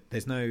those that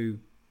there's no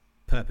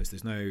purpose.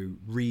 There's no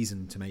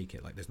reason to make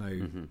it. Like, there's no,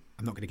 I'm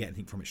not going to get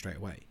anything from it straight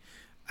away.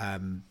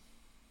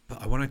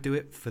 But I want to do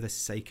it for the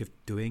sake of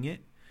doing it.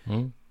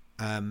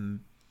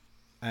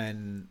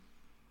 And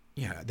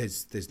yeah,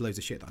 there's loads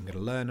of shit that I'm going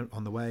to learn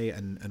on the way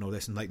and all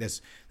this. And like,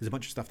 there's a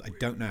bunch of stuff that I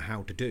don't know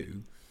how to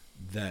do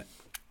that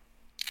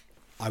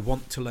I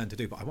want to learn to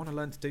do, but I want to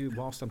learn to do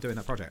whilst I'm doing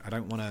that project. I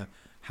don't want to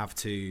have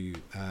to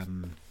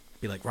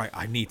be like, right,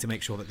 I need to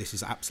make sure that this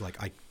is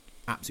like I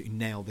absolutely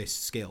nail this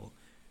skill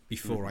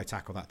before I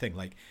tackle that thing.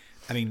 Like,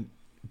 I mean,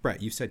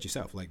 Brett, you've said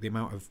yourself, like the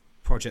amount of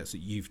projects that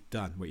you've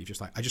done where you're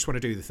just like, I just want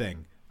to do the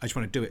thing. I just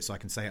want to do it so I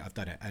can say I've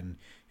done it, and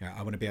you know,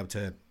 I want to be able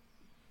to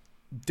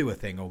do a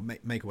thing or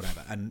make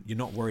whatever. And you're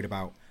not worried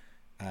about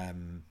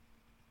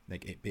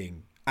like it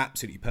being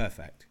absolutely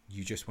perfect.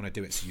 You just want to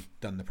do it so you've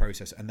done the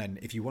process, and then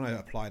if you want to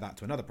apply that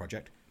to another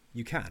project,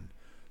 you can.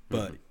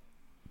 But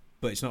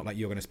but it's not like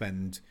you're going to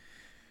spend,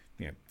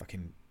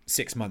 fucking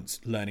 6 months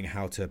learning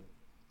how to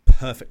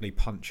perfectly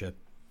punch a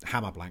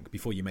hammer blank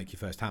before you make your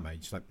first hammer.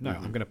 You're just like, no,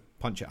 I'm going to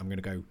punch it. I'm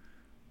going to go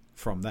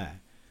from there.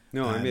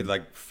 No, I made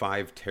like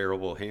 5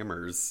 terrible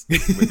hammers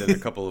within a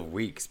couple of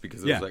weeks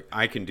because it was like,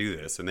 I can do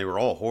this. And they were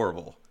all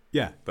horrible.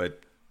 Yeah.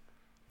 But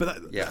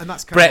and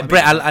that's kind Brett, of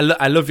Brett,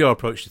 I love your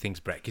approach to things,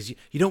 Brett, because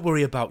you don't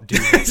worry about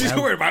doing it. You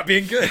don't worry about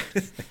being good.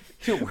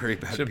 don't worry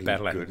about being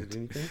better good language. at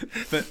anything.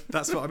 But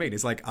that's what I mean.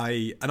 It's like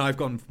I've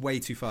gone way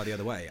too far the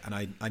other way, and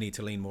I need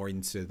to lean more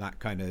into that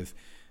kind of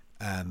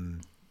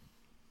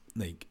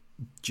like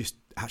just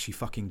actually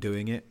fucking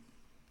doing it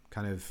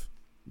kind of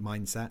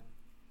mindset.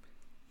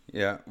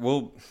 Yeah,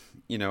 well,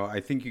 I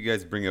think you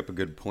guys bring up a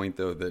good point,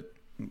 though, that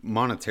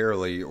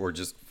monetarily or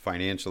just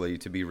financially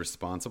to be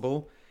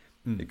responsible,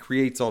 it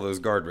creates all those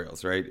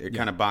guardrails, right? It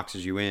kind of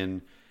boxes you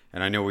in.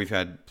 And I know we've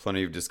had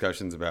plenty of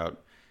discussions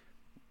about,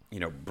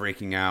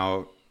 breaking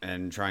out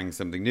and trying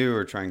something new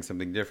or trying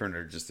something different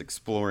or just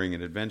exploring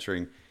and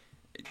adventuring.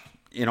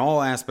 In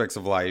all aspects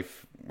of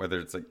life, whether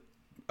it's like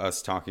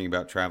us talking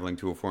about traveling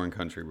to a foreign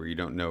country where you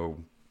don't know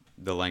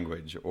the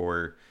language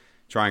or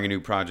trying a new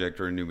project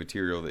or a new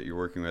material that you're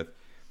working with,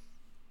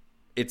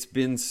 it's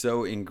been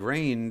so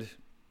ingrained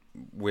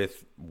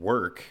with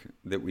work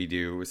that we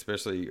do,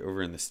 especially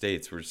over in the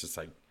States, where it's just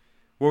like,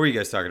 what were you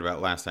guys talking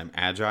about last time?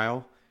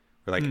 Agile?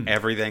 Where like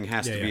everything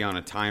has to be on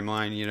a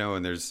timeline,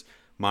 and there's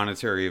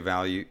monetary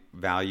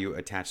value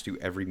attached to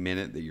every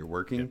minute that you're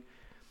working. Yeah.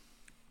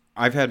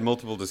 I've had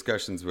multiple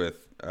discussions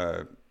with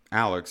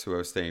Alex, who I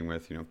was staying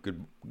with,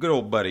 good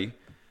old buddy,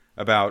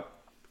 about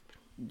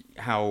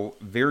how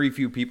very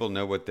few people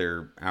know what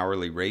their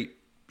hourly rate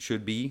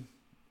should be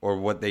or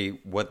what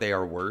they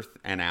are worth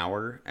an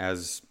hour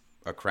as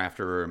a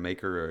crafter or a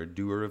maker or a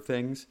doer of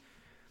things.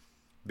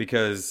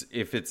 Because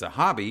if it's a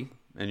hobby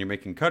and you're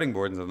making cutting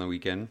boards on the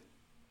weekend,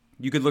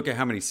 you could look at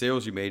how many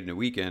sales you made in a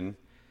weekend,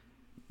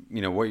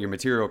 what your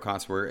material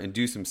costs were, and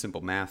do some simple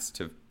maths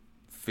to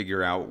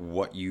figure out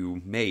what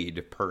you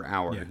made per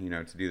hour,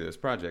 to do those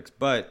projects.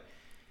 But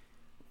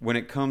when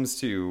it comes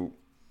to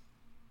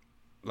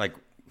like,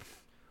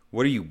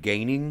 what are you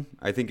gaining,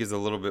 I think is a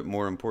little bit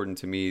more important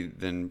to me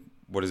than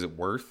what is it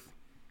worth.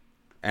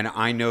 And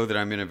I know that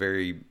I'm in a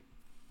very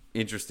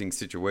interesting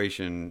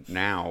situation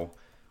now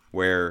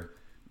where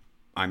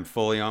I'm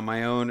fully on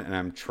my own and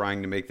I'm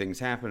trying to make things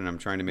happen and I'm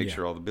trying to make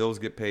sure all the bills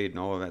get paid and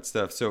all of that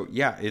stuff. So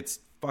yeah, it's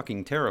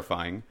fucking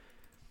terrifying.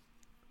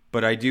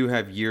 But I do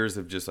have years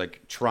of just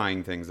like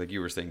trying things, like you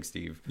were saying,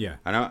 Steve. Yeah.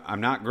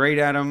 I'm not great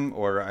at them,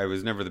 or I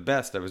was never the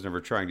best. I was never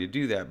trying to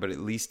do that, but at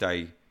least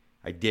I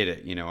did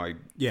it.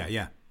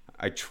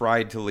 I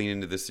tried to lean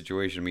into this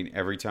situation. I mean,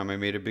 every time I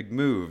made a big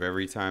move,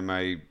 every time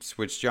I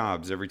switched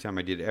jobs, every time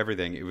I did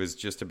everything, it was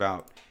just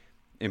about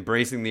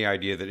embracing the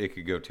idea that it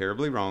could go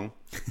terribly wrong,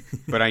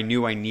 but I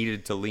knew I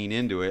needed to lean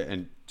into it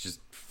and just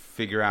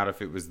figure out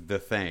if it was the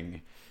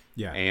thing.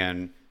 Yeah.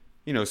 And,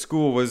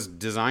 school was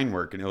design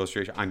work and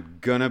illustration. I'm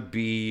going to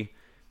be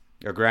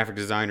a graphic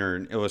designer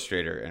and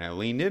illustrator. And I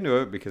leaned into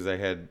it because I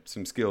had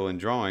some skill in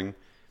drawing.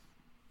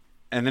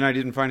 And then I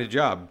didn't find a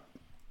job.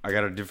 I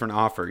got a different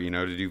offer,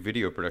 to do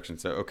video production.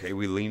 So, okay,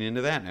 we lean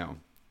into that now.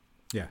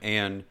 Yeah.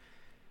 And,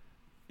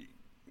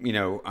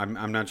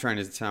 I'm not trying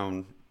to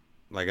sound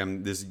like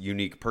I'm this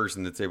unique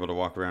person that's able to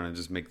walk around and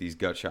just make these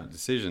gut shot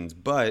decisions,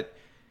 but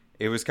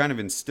it was kind of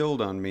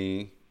instilled in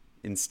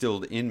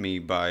me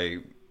by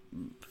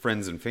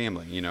friends and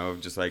family,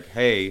 just like,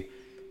 hey,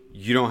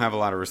 you don't have a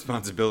lot of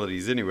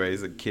responsibilities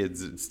anyways, like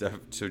kids and stuff,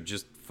 so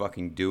just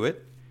fucking do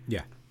it.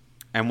 Yeah.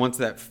 And once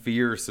that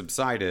fear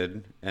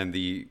subsided and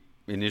the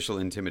initial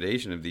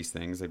intimidation of these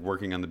things, like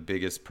working on the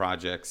biggest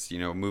projects,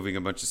 moving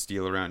a bunch of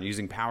steel around,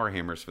 using power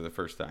hammers for the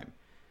first time.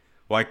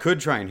 Well, I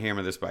could try and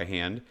hammer this by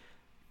hand.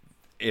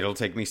 It'll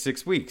take me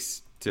 6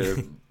 weeks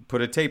to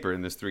put a taper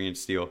in this 3-inch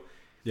steel.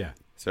 Yeah.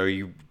 So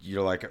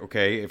you're like,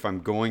 okay, if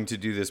I'm going to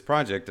do this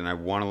project and I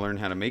want to learn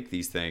how to make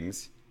these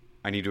things,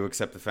 I need to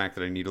accept the fact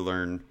that I need to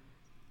learn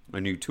a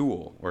new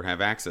tool or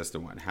have access to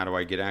one. How do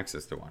I get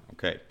access to one?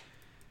 Okay.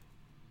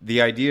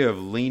 The idea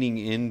of leaning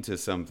into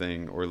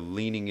something or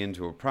leaning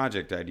into a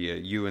project idea,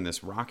 you in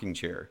this rocking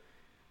chair,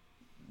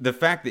 the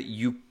fact that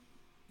you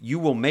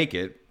will make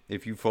it,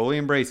 if you fully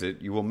embrace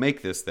it, you will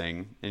make this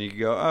thing, and you can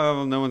go, oh,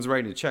 well, no one's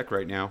writing a check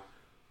right now.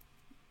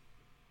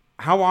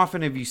 How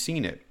often have you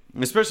seen it?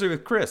 Especially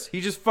with Chris.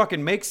 He just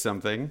fucking makes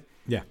something.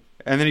 Yeah.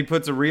 And then he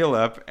puts a reel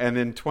up, and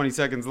then 20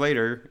 seconds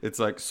later, it's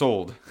like,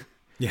 sold.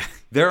 Yeah.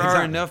 There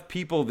are enough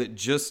people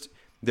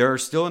there are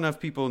still enough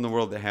people in the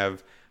world that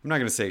have, I'm not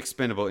going to say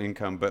expendable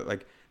income, but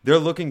like they're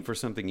looking for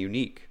something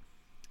unique.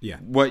 Yeah.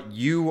 What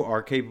you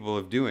are capable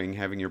of doing,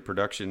 having your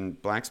production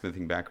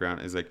blacksmithing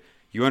background, is like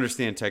you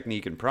understand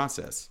technique and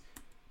process.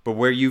 But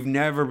where you've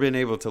never been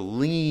able to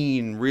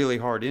lean really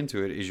hard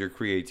into it is your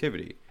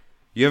creativity.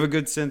 You have a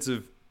good sense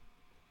of,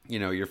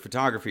 your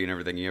photography and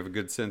everything. You have a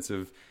good sense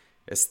of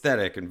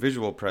aesthetic and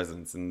visual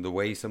presence and the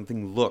way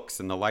something looks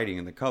and the lighting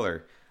and the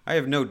color. I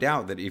have no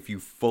doubt that if you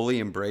fully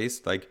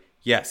embraced, like,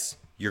 yes,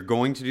 you're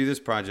going to do this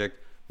project,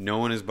 No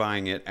one is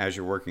buying it as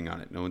you're working on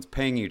it. No one's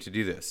paying you to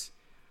do this.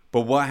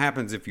 But what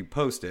happens if you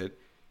post it?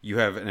 You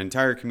have an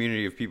entire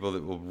community of people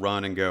that will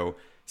run and go,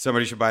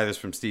 somebody should buy this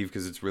from Steve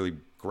because it's really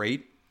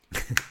great.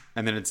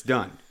 And then it's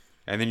done.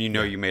 And then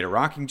you made a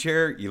rocking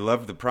chair. You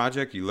loved the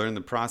project. You learned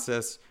the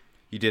process.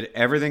 You did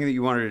everything that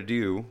you wanted to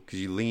do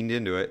because you leaned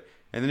into it.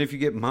 And then if you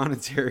get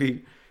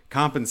monetary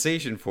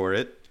compensation for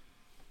it,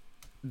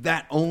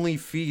 that only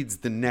feeds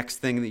the next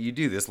thing that you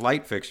do. This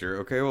light fixture.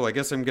 Okay, well, I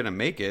guess I'm going to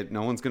make it.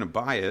 No one's going to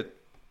buy it.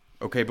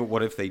 Okay, but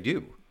what if they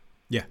do?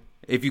 Yeah.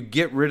 If you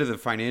get rid of the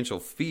financial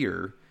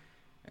fear,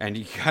 and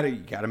you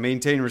gotta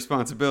maintain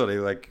responsibility.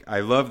 Like,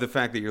 I love the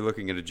fact that you're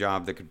looking at a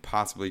job that could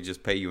possibly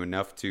just pay you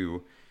enough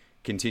to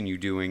continue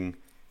doing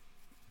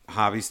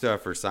hobby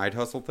stuff or side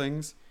hustle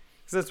things,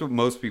 because that's what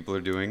most people are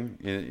doing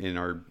in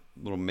our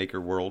little maker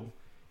world.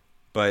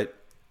 But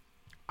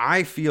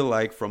I feel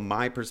like, from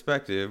my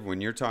perspective,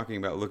 when you're talking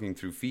about looking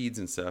through feeds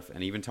and stuff,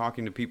 and even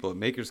talking to people at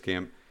Makers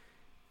Camp,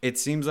 it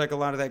seems like a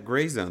lot of that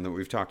gray zone that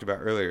we've talked about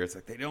earlier. It's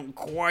like they don't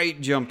quite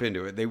jump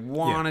into it. They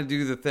want to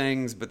do the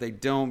things, but they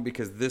don't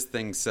because this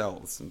thing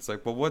sells. And it's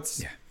like, well,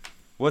 what's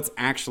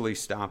actually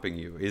stopping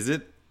you? Is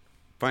it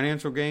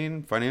financial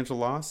gain, financial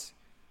loss?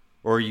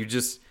 Or are you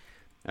just,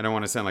 I don't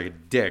want to sound like a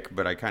dick,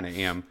 but I kind of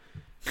am.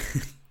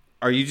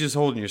 Are you just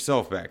holding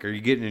yourself back? Are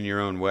you getting in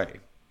your own way?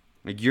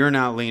 Like, you're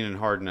not leaning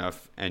hard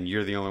enough and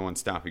you're the only one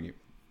stopping you.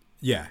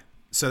 Yeah.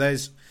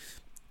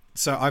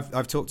 So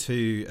I've talked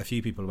to a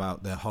few people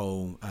about the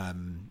whole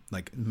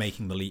like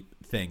making the leap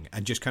thing,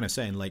 and just kind of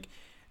saying, like,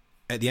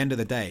 at the end of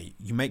the day,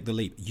 you make the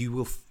leap, you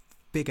will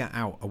figure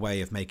out a way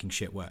of making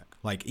shit work.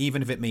 Like,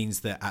 even if it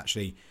means that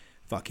actually,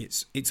 fuck,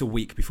 it's a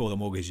week before the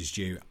mortgage is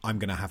due, I'm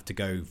gonna have to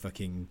go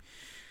fucking,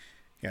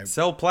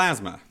 sell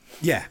plasma.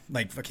 Yeah,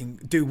 like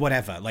fucking do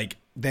whatever. Like,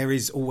 there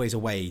is always a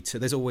way to.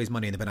 There's always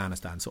money in the banana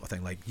stand, sort of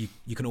thing. Like,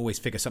 you can always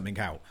figure something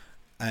out,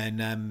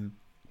 and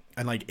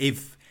like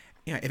if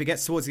it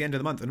gets towards the end of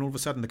the month and all of a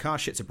sudden the car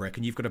shits a brick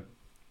and you've got to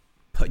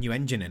put a new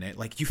engine in it,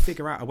 like, you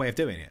figure out a way of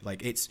doing it.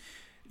 Like, it's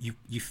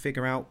you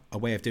figure out a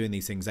way of doing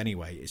these things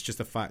anyway. It's just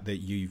the fact that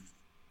you're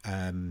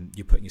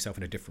putting yourself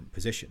in a different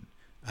position.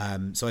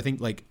 So I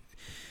think, like,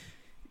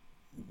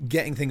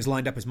 getting things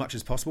lined up as much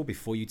as possible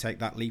before you take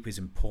that leap is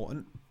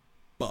important.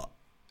 But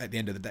at the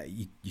end of the day,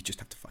 you just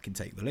have to fucking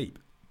take the leap.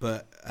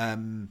 But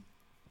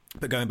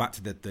going back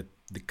to the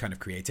kind of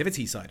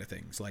creativity side of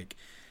things, like,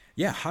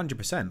 yeah,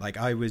 100%. Like,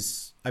 I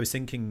was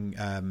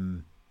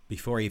thinking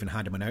before I even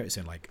handed my notice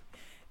in, like,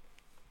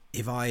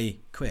 if I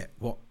quit,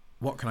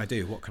 what can I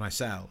do? What can I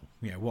sell?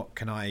 What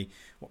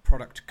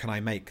product can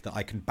I make that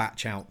I can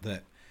batch out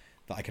that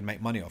I can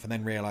make money off? And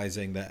then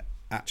realizing that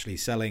actually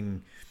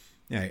selling,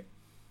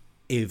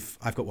 if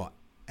I've got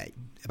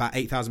about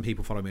 8,000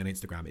 people follow me on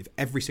Instagram, if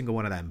every single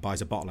one of them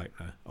buys a bottle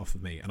opener off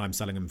of me and I'm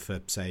selling them for,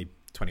 say,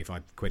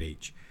 25 quid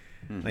each,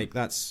 like,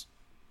 that's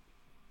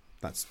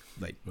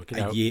like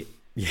a year.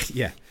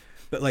 Yeah,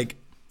 but like,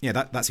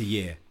 that's a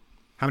year.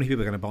 How many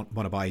people are going to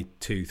want to buy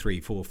 2, 3,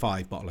 4,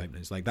 5 bottle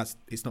openers? Like,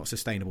 it's not a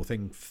sustainable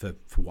thing for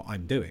what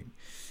I'm doing.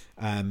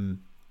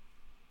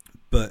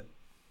 But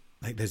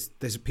like,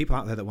 there's people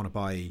out there that want to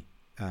buy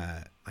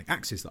like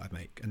axes that I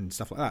make and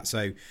stuff like that.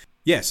 So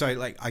yeah, so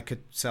like, I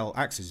could sell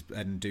axes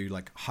and do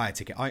like higher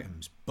ticket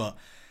items, but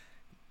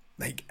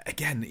like,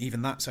 again,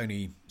 even that's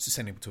only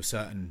sustainable to a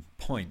certain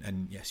point.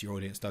 And yes, your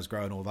audience does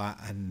grow and all that,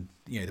 and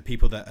the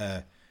people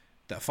that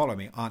follow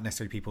me aren't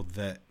necessarily people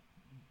that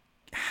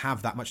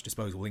have that much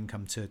disposable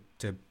income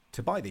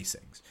to buy these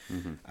things.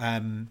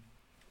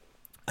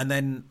 And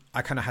then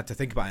I kind of had to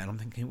think about it, and I'm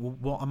thinking, well,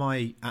 what am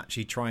I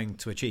actually trying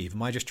to achieve?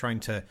 Am I just trying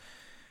to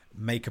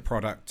make a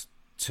product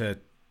to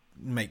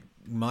make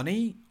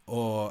money,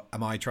 or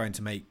am I trying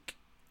to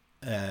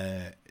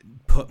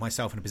put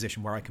myself in a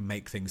position where I can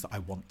make things that I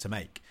want to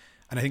make?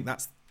 And I think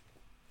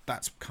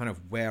that's kind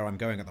of where I'm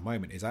going at the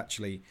moment, is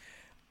actually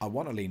I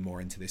want to lean more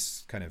into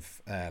this kind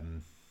of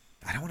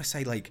I don't want to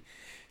say like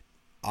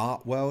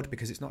art world,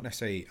 because it's not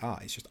necessarily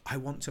art. It's just, I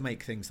want to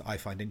make things that I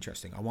find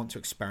interesting. I want to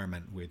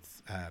experiment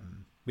with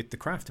the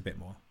craft a bit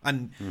more,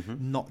 and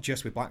not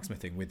just with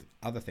blacksmithing, with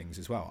other things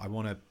as well. I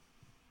want to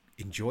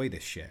enjoy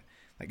this shit.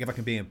 Like, if I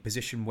can be in a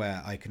position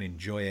where I can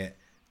enjoy it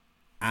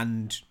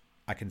and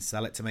I can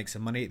sell it to make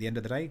some money at the end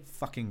of the day,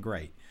 fucking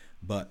great.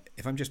 But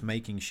if I'm just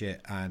making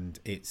shit and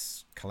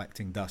it's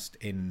collecting dust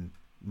in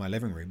my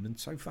living room, then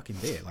so fucking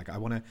be it. Like, I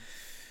want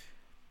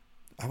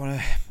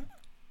to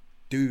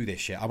do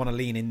this shit. I want to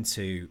lean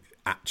into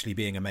actually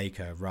being a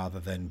maker rather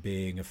than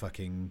being a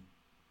fucking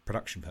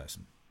production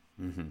person.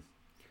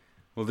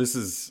 Well, this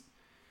is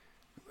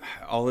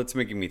all it's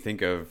making me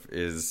think of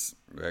is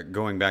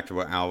going back to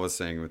what Al was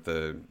saying with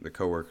the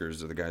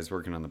coworkers or the guys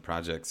working on the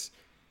projects.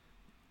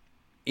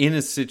 In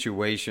a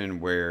situation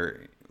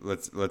where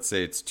let's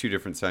say it's two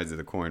different sides of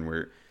the coin,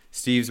 where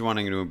Steve's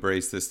wanting to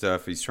embrace this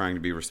stuff, he's trying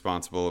to be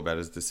responsible about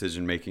his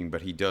decision making,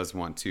 but he does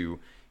want to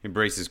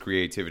embrace his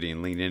creativity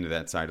and lean into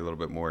that side a little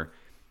bit more.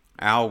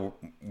 Al,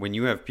 when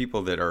you have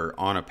people that are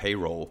on a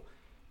payroll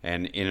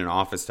and in an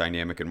office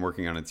dynamic and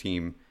working on a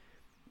team,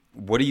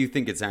 what do you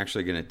think it's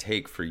actually going to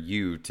take for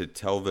you to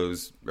tell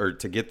those, or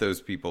to get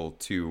those people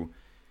to,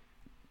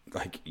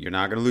 like, you're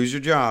not going to lose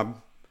your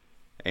job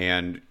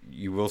and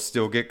you will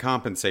still get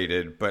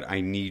compensated, but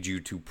I need you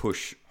to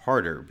push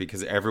harder?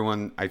 Because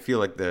everyone, I feel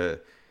like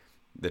the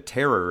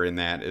terror in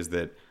that is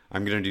that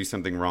I'm going to do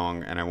something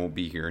wrong and I won't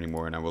be here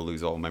anymore and I will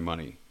lose all my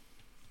money.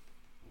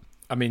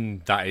 I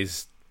mean, that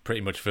is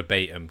pretty much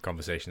verbatim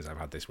conversations I've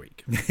had this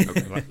week.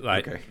 Okay.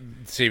 Like, Okay.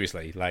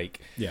 seriously,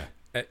 like, Yeah.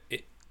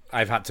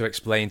 I've had to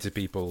explain to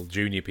people,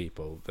 junior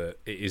people, that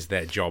it is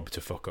their job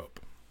to fuck up.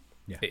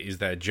 Yeah. It is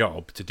their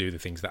job to do the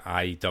things that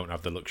I don't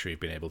have the luxury of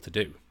being able to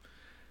do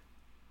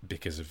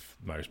because of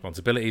my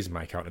responsibilities,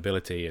 my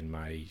accountability, and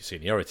my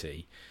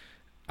seniority.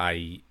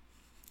 And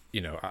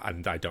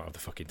I don't have the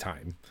fucking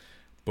time,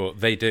 but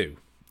they do.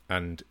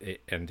 And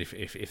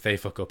if they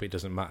fuck up, it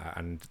doesn't matter.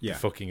 And Yeah.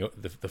 fucking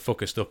up, the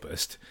fuckest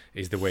uppest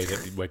is the way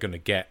that we're going to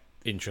get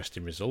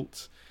interesting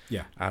results.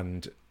 Yeah.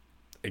 And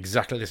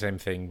exactly the same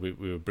thing. We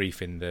were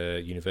briefing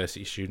the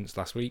university students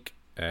last week.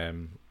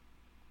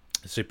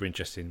 Super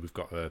interesting. We've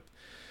got a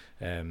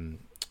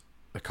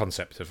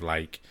concept of,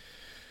 like,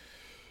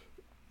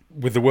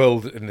 with the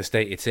world and the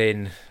state it's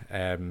in,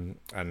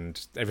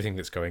 and everything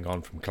that's going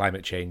on, from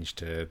climate change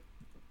to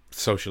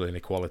social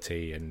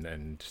inequality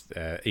and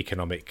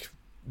economic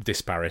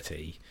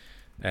disparity,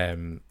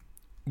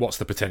 what's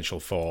the potential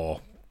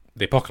for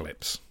the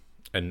apocalypse?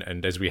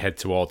 And as we head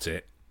towards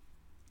it,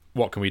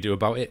 what can we do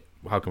about it?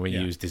 How can we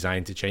use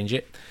design to change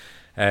it?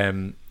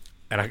 And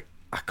I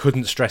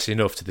couldn't stress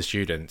enough to the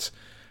students,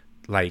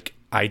 like,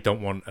 I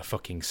don't want a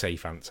fucking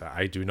safe answer.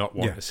 I do not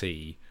want to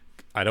see.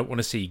 I don't want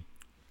to see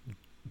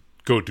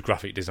good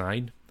graphic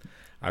design.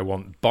 I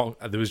want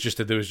there was just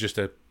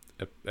a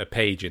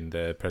page in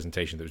the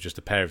presentation that was just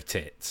a pair of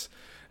tits,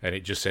 and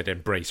it just said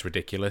 "embrace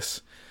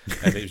ridiculous,"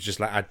 and it was just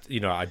like,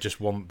 I just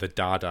want the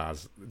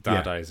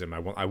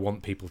Dadaism. I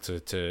want people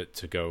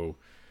to go,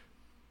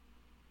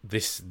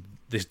 this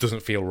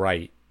doesn't feel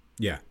right.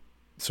 Yeah.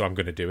 So I'm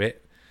going to do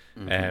it.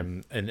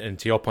 And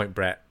to your point,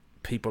 Brett,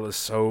 people are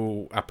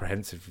so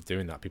apprehensive of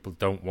doing that. People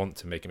don't want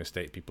to make a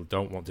mistake. People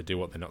don't want to do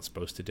what they're not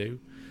supposed to do.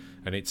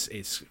 And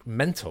it's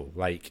mental.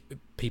 Like,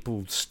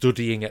 people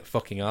studying at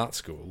fucking art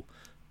school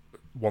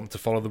want to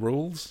follow the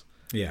rules.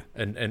 Yeah.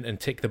 And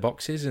tick the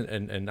boxes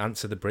and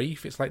answer the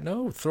brief. It's like,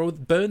 no,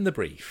 burn the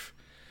brief.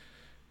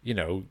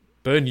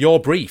 Burn your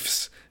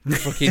briefs.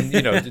 Fucking,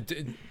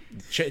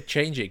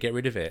 change it, get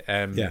rid of it.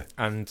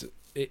 And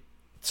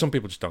some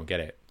people just don't get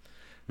it.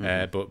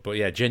 But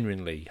yeah,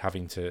 genuinely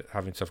having to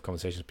have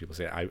conversations with people,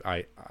 say,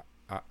 I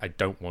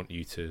don't want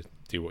you to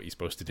do what you're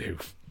supposed to do.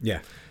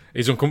 Yeah.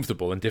 It's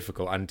uncomfortable and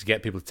difficult, and to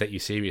get people to take you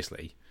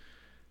seriously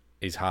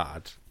is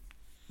hard.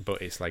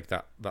 But it's like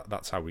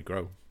that's how we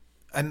grow.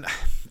 And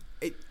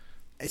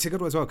it's a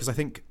good one as well, because I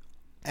think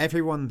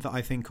everyone that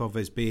I think of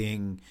as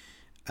being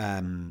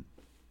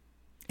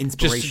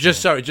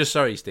inspirational. Just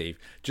sorry, Steve.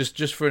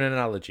 Just for an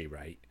analogy,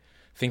 right?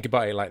 Think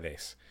about it like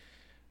this.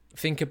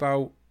 Think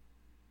about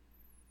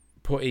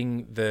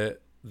putting the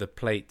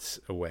plates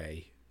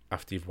away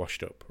after you've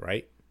washed up,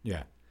 right?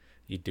 Yeah.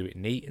 You do it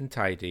neat and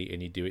tidy,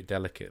 and you do it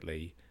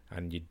delicately,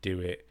 and you do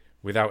it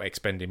without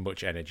expending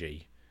much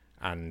energy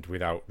and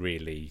without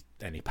really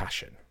any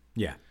passion.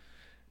 Yeah.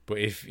 But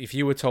if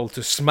you were told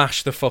to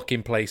smash the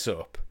fucking place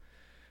up,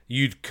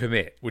 you'd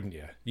commit, wouldn't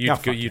you?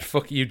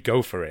 You'd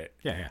go for it.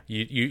 Yeah.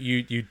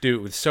 You'd do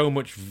it with so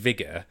much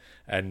vigor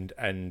and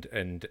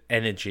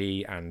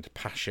energy and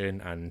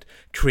passion and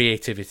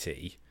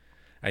creativity,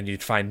 and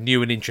you'd find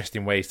new and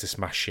interesting ways to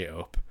smash shit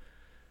up.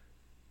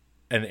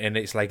 And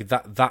it's like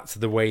that's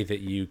the way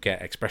that you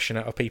get expression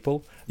out of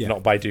people,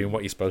 not by doing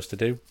what you're supposed to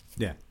do.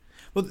 Yeah.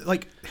 Well,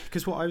 like,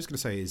 because what I was going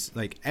to say is,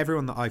 like,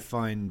 everyone that I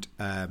find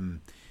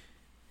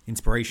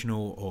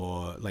inspirational,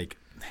 or, like,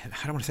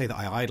 I don't want to say that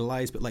I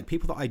idolize, but, like,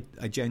 people that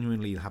I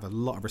genuinely have a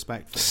lot of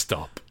respect for.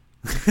 Stop.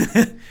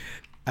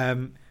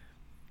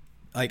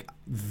 Like,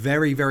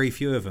 very, very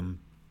few of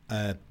them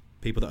are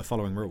people that are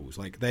following rules.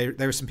 Like, there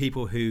are some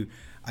people who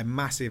I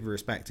massively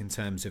respect in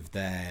terms of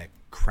their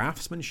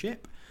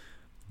craftsmanship,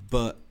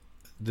 but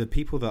the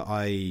people that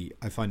I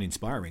find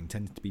inspiring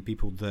tend to be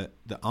people that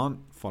aren't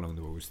following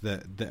the rules,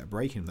 that are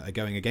breaking, that are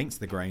going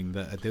against the grain,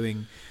 that are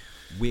doing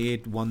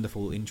weird,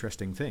 wonderful,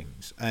 interesting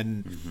things.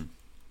 And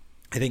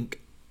I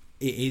think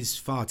it is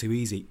far too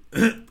easy.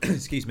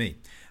 Excuse me.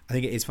 I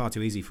think it is far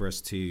too easy for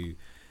us to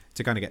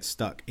kind of get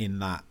stuck in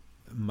that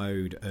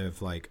mode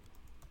of, like,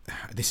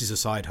 this is a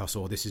side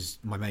hustle, or this is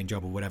my main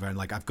job, or whatever, and,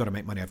 like, I've got to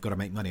make money, or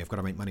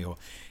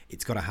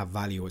it's got to have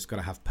value, or it's got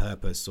to have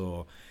purpose,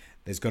 or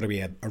there's got to be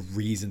a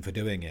reason for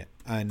doing it.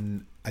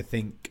 And I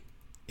think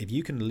if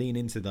you can lean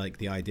into, like,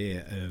 the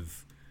idea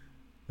of,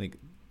 like,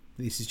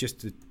 this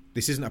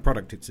isn't a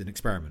product, it's an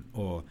experiment,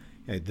 or,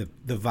 the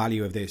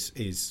value of this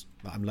is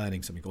that I'm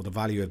learning something, or the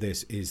value of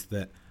this is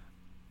that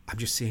I'm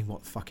just seeing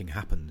what fucking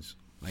happens.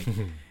 Like,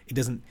 it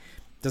doesn't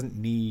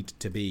need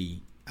to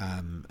be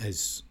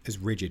as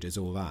rigid as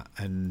all that.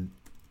 And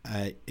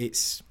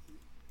it's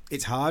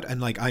hard,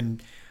 and, like,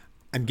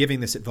 I'm giving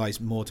this advice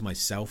more to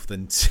myself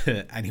than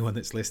to anyone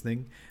that's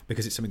listening,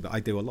 because it's something that I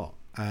do a lot.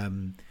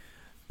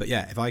 But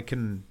yeah, if I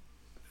can,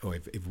 or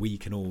if we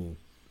can all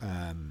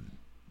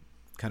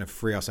kind of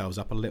free ourselves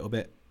up a little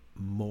bit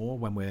more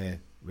when we're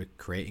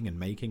creating and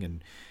making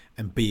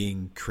and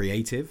being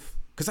creative,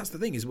 because that's the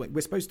thing, is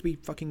we're supposed to be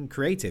fucking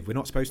creative. We're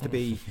not supposed to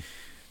be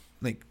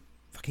like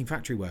fucking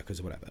factory workers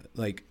or whatever.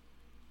 Like,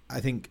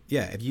 I think,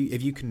 yeah, if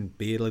you can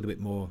be a little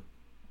bit more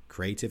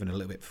creative and a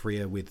little bit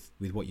freer with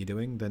what you're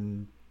doing,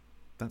 then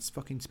that's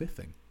fucking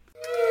spiffing.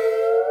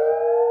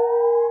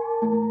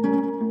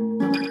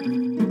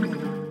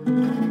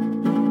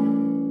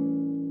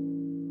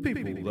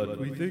 People that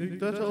we think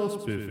that are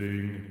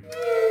spiffing.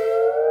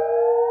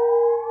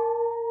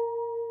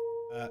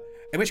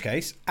 In which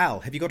case, Al,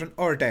 have you got an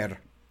order?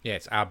 Yeah,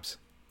 it's abs.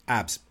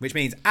 Abs, which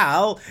means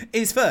Al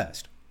is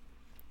first.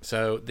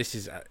 So this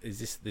is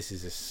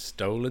a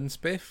stolen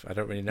spiff? I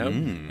don't really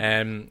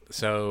know.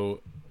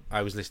 So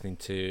I was listening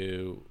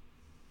to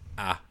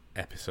a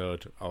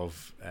episode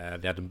of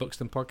the Adam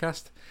Buxton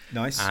podcast.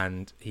 Nice.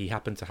 And he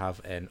happened to have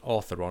an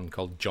author on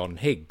called John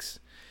Higgs,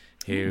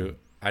 who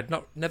I'd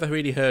never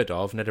really heard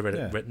of, never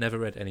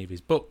read any of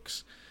his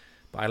books,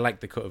 but I like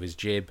the cut of his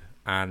jib,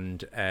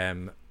 and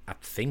I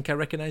think I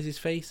recognise his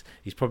face.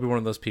 He's probably one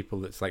of those people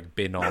that's like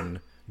been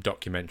on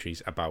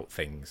documentaries about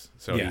things.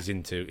 So he's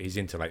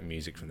into like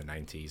music from the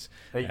 90s.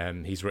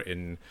 He's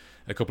written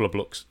a couple of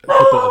books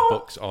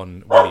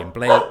on William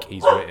Blake.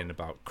 He's written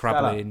about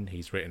Krablin.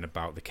 He's written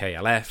about the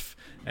KLF.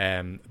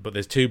 But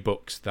there's two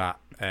books that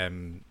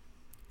I'm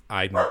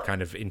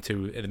kind of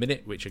into in the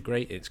minute, which are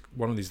great. It's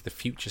one of these, The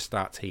Future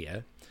Starts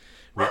Here,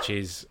 which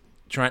is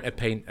trying to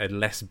paint a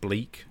less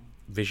bleak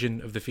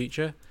vision of the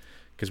future.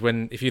 Because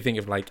if you think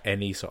of like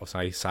any sort of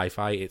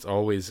sci-fi, it's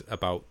always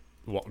about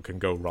what can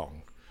go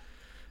wrong.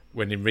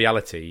 When in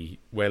reality,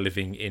 we're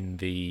living in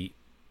the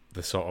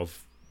sort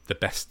of the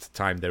best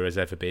time there has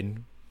ever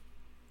been,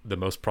 the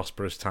most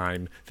prosperous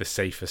time, the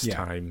safest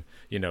time.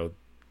 You know,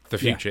 the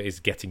future is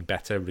getting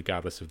better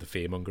regardless of the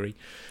fearmongery.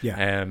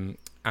 Yeah.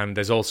 And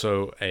there's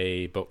also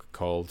a book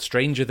called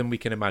Stranger Than We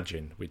Can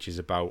Imagine, which is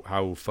about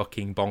how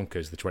fucking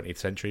bonkers the 20th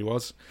century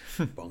was.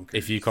 Bonkers.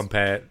 If you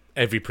compare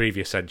every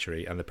previous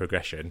century and the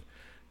progression,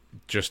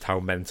 just how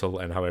mental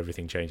and how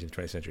everything changed in the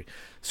 20th century.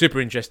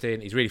 Super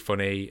interesting. He's really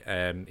funny.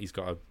 He's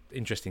got an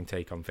interesting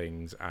take on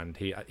things, and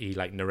he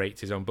like narrates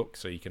his own books,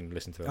 so you can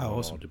listen to them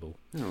on Audible.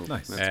 Oh,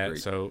 nice. That's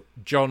great. So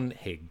John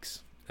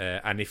Higgs,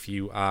 and if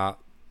you are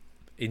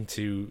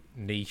into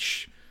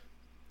niche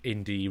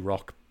indie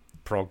rock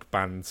prog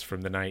bands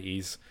from the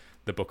 90s,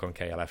 the book on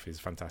KLF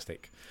is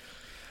fantastic.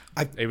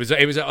 It was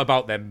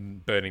about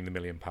them burning the £1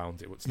 million.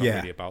 It was not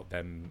really about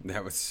them.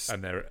 That was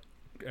and their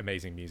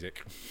amazing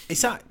music.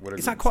 Is that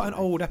quite an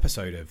old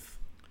episode of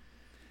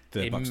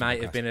the It Buxton might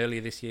podcast? have been earlier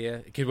this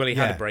year. Well, he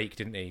had a break,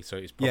 didn't he? So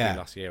it's probably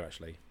last year,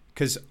 actually.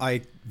 Because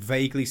I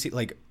vaguely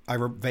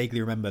vaguely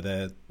remember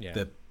the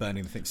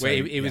burning the thing. So,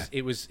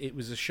 it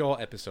was a short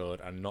episode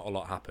and not a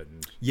lot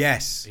happened.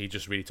 Yes, he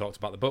just really talked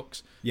about the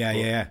books.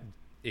 Yeah.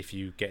 If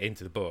you get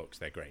into the books,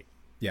 they're great.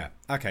 Yeah.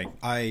 Okay,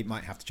 I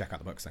might have to check out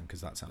the books then,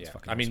 because that sounds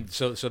fucking. I mean,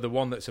 so the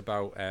one that's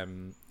about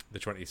the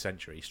 20th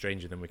century,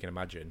 Stranger Than We Can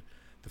Imagine,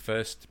 the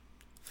first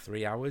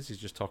 3 hours is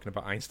just talking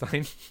about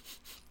Einstein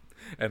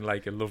and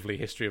like a lovely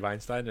history of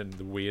Einstein and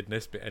the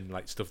weirdness and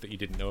like stuff that you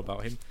didn't know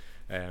about him.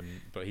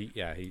 But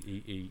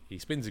he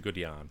spins a good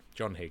yarn.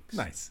 John Higgs.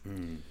 Nice.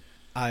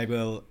 I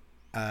will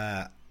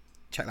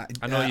check that.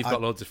 I know you've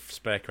got loads of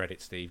spare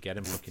credits, Steve. Get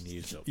them fucking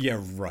used up. Yeah,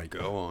 right.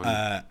 Go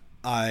on.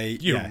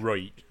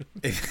 Right.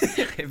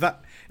 If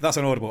that's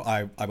on Audible,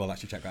 I will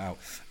actually check that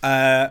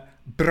out.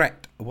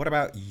 Brett, what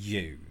about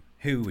you?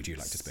 Who would you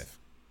like to spiff?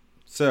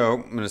 So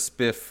I'm going to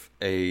spiff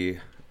a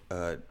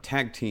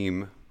tag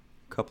team,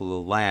 couple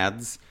of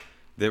lads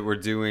that were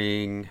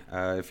doing,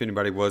 if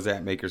anybody was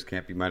at Makers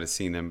Camp, you might have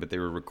seen them, but they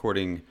were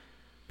recording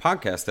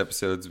podcast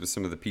episodes with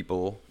some of the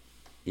people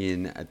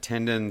in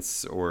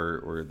attendance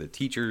or the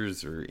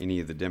teachers or any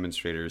of the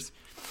demonstrators.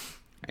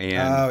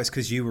 And it's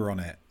because you were on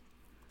it.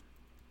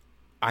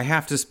 I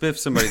have to spiff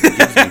somebody that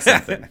gives me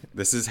something.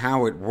 This is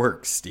how it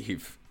works,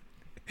 Steve.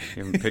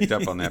 You haven't picked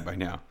up on that by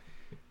now.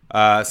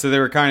 So they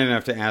were kind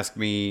enough to ask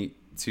me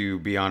to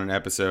be on an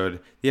episode.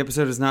 The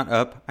episode is not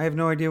up. I have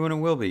no idea when it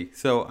will be.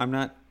 So I'm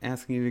not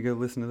asking you to go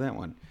listen to that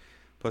one.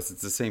 Plus,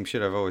 it's the same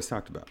shit I've always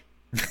talked about.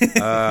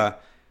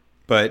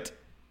 But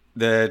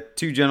the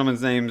two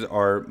gentlemen's names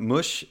are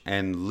Mush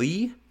and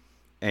Lee.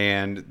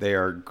 And they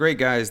are great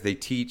guys. They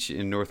teach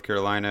in North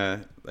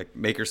Carolina, like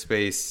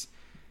Makerspace.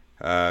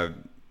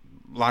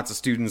 Lots of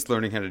students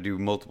learning how to do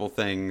multiple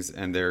things.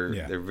 And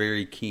they're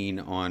very keen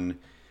on,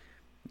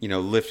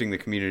 lifting the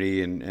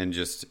community and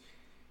just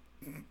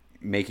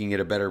making it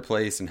a better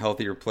place and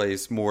healthier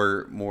place,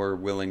 more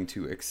willing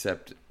to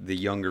accept the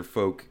younger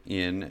folk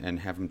in and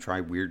have them try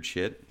weird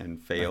shit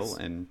and fail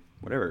and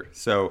whatever.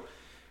 So,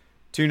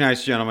 two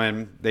nice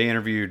gentlemen. They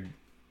interviewed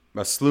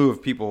a slew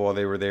of people while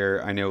they were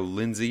there. I know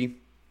Lindsay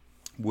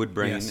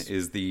Woodbrain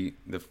is the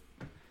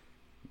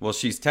Well,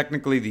 she's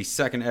technically the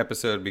second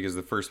episode because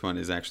the first one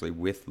is actually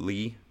with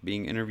Lee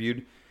being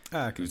interviewed,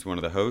 who's one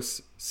of the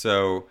hosts.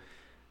 So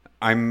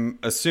I'm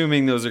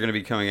assuming those are going to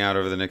be coming out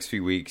over the next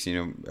few weeks,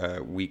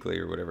 weekly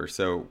or whatever.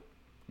 So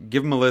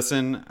give them a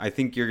listen. I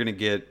think you're going to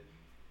get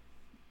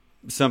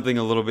something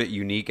a little bit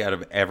unique out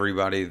of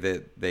everybody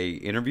that they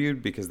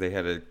interviewed because they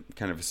had a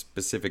kind of a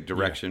specific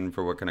direction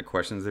for what kind of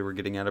questions they were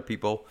getting out of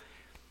people.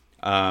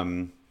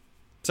 Something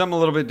a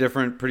little bit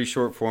different, pretty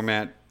short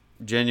format,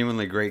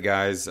 genuinely great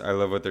guys. I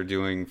love what they're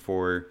doing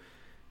for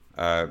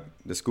the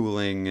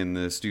schooling and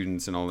the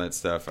students and all that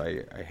stuff.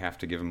 I have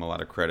to give them a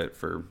lot of credit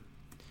for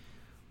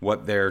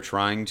what they're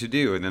trying to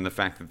do. And then the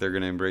fact that they're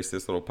going to embrace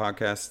this little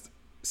podcast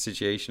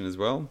situation as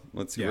well.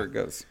 Let's see where it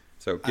goes.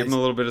 So give them a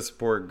little bit of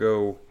support.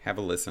 Go have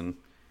a listen.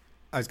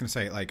 I was going to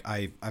say, like,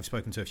 I've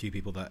spoken to a few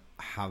people that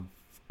have,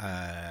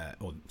 I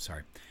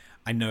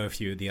know a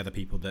few of the other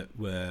people that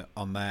were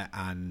on there,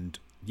 and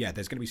yeah,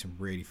 there's going to be some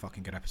really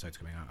fucking good episodes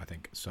coming out, I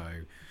think. So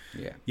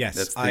yeah, yes,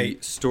 that's the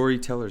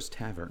Storyteller's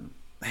Tavern.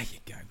 There you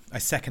go. I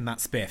second that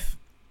spiff.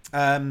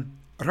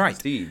 Right,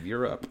 Steve,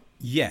 you're up.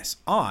 Yes,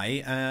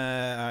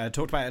 I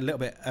talked about it a little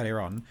bit earlier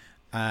on.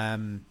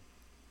 I'm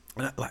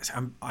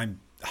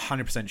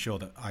 100% sure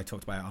that I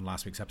talked about it on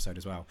last week's episode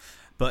as well.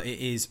 But it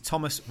is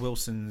Thomas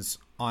Wilson's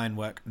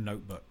Ironwork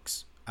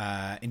Notebooks,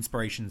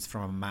 Inspirations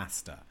from a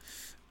Master,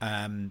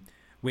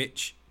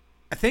 which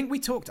I think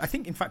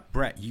in fact,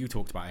 Brett, you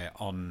talked about it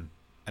on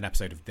an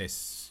episode of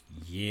this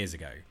years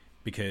ago,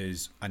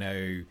 because I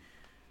know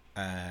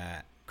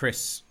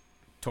Chris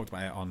talked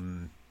about it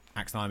on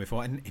Axe 9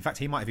 before, and in fact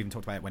he might have even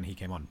talked about it when he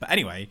came on. But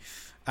anyway,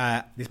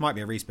 this might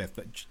be a respiff,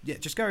 but yeah,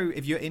 just go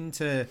if you're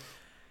into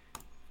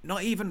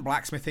not even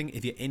blacksmithing,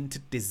 if you're into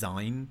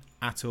design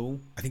at all.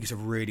 I think it's a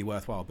really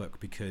worthwhile book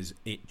because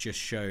it just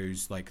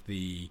shows like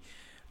the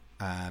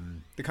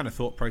kind of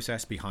thought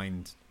process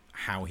behind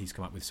how he's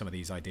come up with some of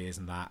these ideas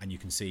and that, and you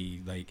can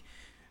see like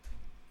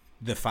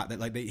the fact that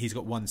like he's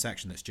got one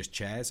section that's just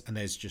chairs, and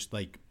there's just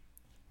like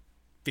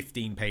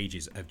 15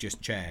 pages of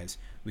just chairs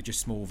with just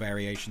small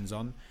variations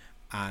on,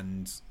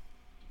 and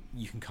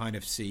you can kind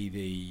of see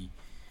the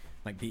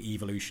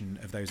evolution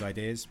of those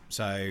ideas.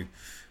 So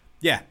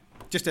yeah,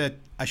 just a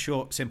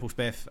short, simple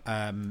spiff.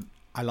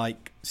 I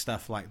like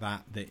stuff like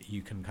that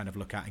you can kind of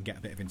look at and get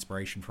a bit of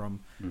inspiration from.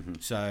 Mm-hmm.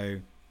 So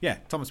yeah,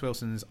 Thomas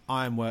Wilson's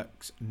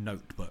Ironworks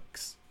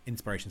Notebooks,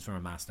 Inspirations from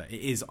a Master.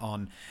 It is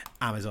on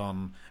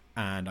Amazon,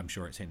 and I'm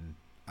sure it's in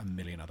a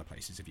million other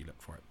places if you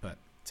look for it. But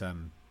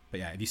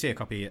yeah, if you see a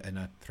copy in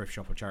a thrift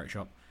shop or charity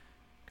shop,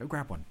 go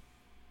grab one.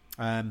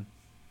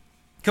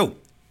 Cool.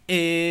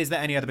 Is there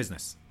any other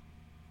business?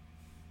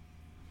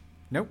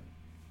 Nope.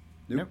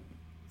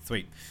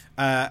 Sweet.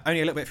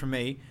 Only a little bit from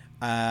me.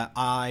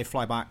 I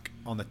fly back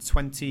on the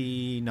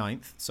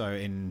 29th, so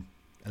in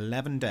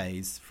 11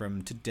 days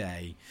from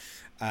today.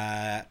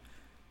 And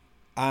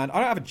I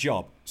don't have a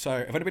job, so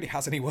if anybody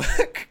has any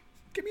work,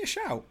 give me a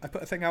shout. I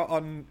put a thing out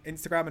on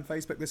Instagram and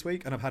Facebook this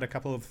week, and I've had a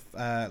couple of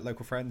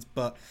local friends,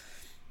 but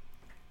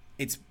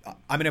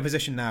I'm in a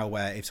position now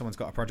where if someone's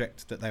got a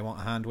project that they want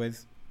a hand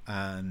with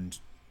and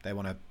they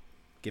want to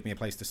give me a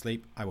place to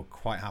sleep, I will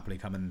quite happily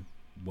come and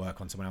work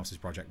on someone else's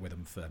project with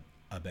them for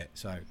a bit.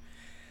 So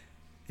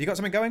you got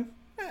something going?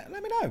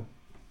 Let me know.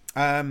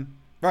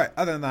 Right,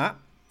 other than that,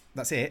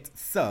 that's it.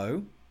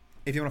 So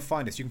if you want to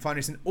find us, you can find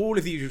us in all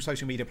of the usual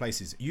social media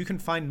places. You can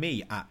find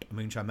me at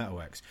Moonshine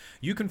Metalworks.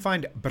 You can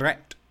find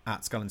Brett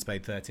at Skull and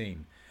Spade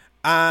 13.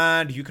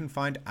 And you can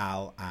find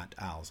Al at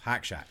Al's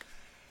Hack Shack.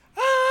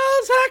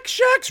 Al's Hack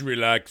Shacks.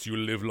 Relax, you'll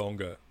live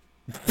longer.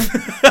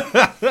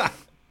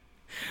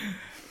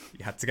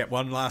 You had to get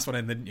one last one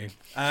in, didn't you?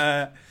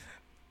 And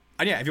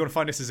yeah, if you want to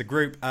find us as a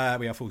group,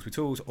 we are Fools with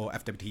Tools or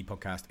FWT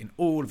Podcast in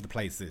all of the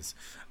places.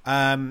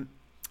 So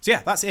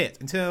yeah, that's it.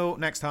 Until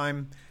next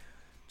time.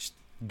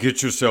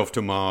 Get yourself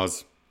to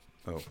Mars.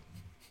 Oh.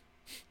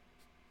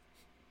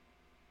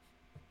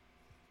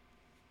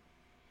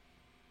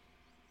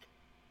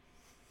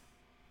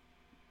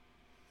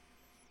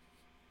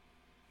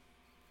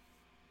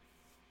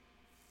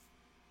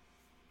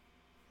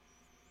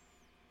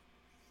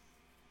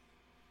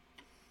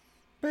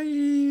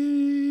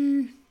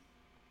 Bye.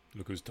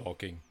 Look who's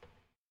talking.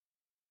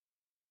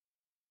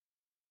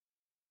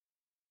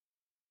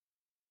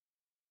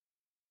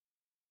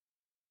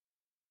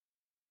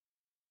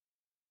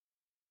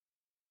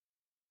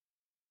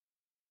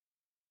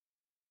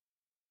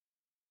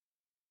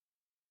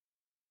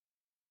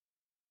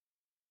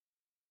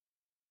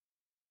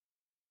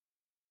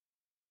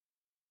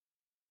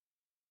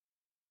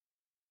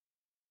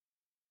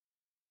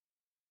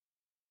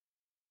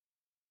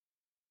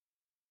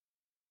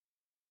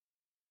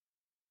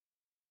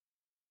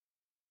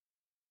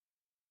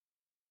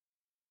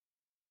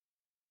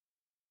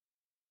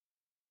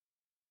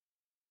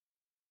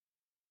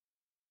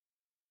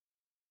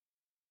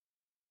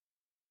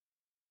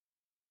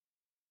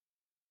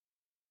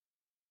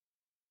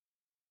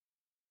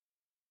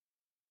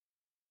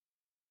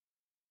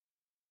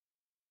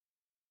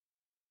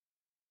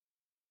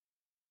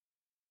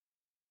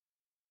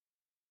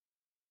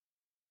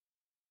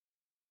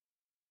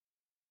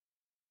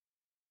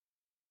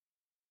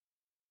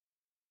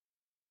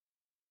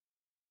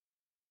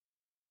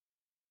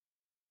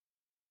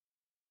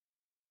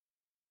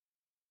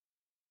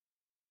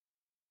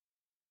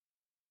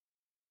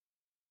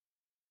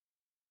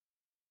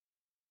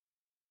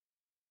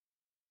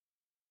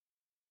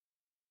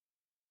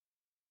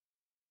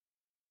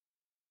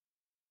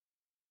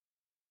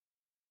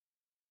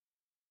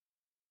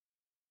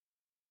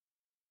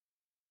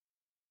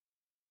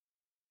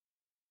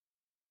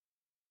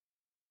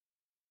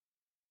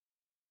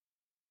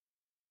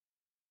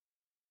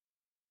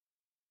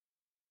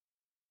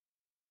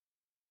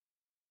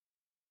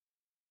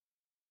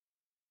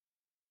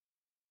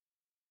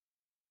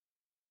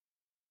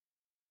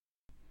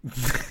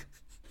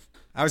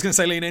 I was going to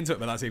say lean into it,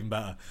 but that's even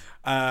better.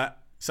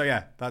 So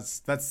yeah,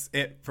 that's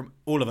it from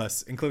all of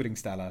us, including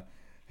Stella,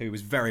 who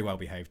was very well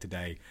behaved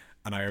today,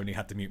 and I only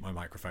had to mute my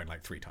microphone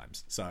like 3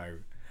 times. So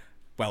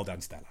well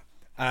done,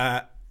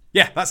 Stella.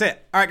 Yeah, that's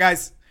it. All right,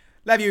 guys.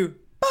 Love you.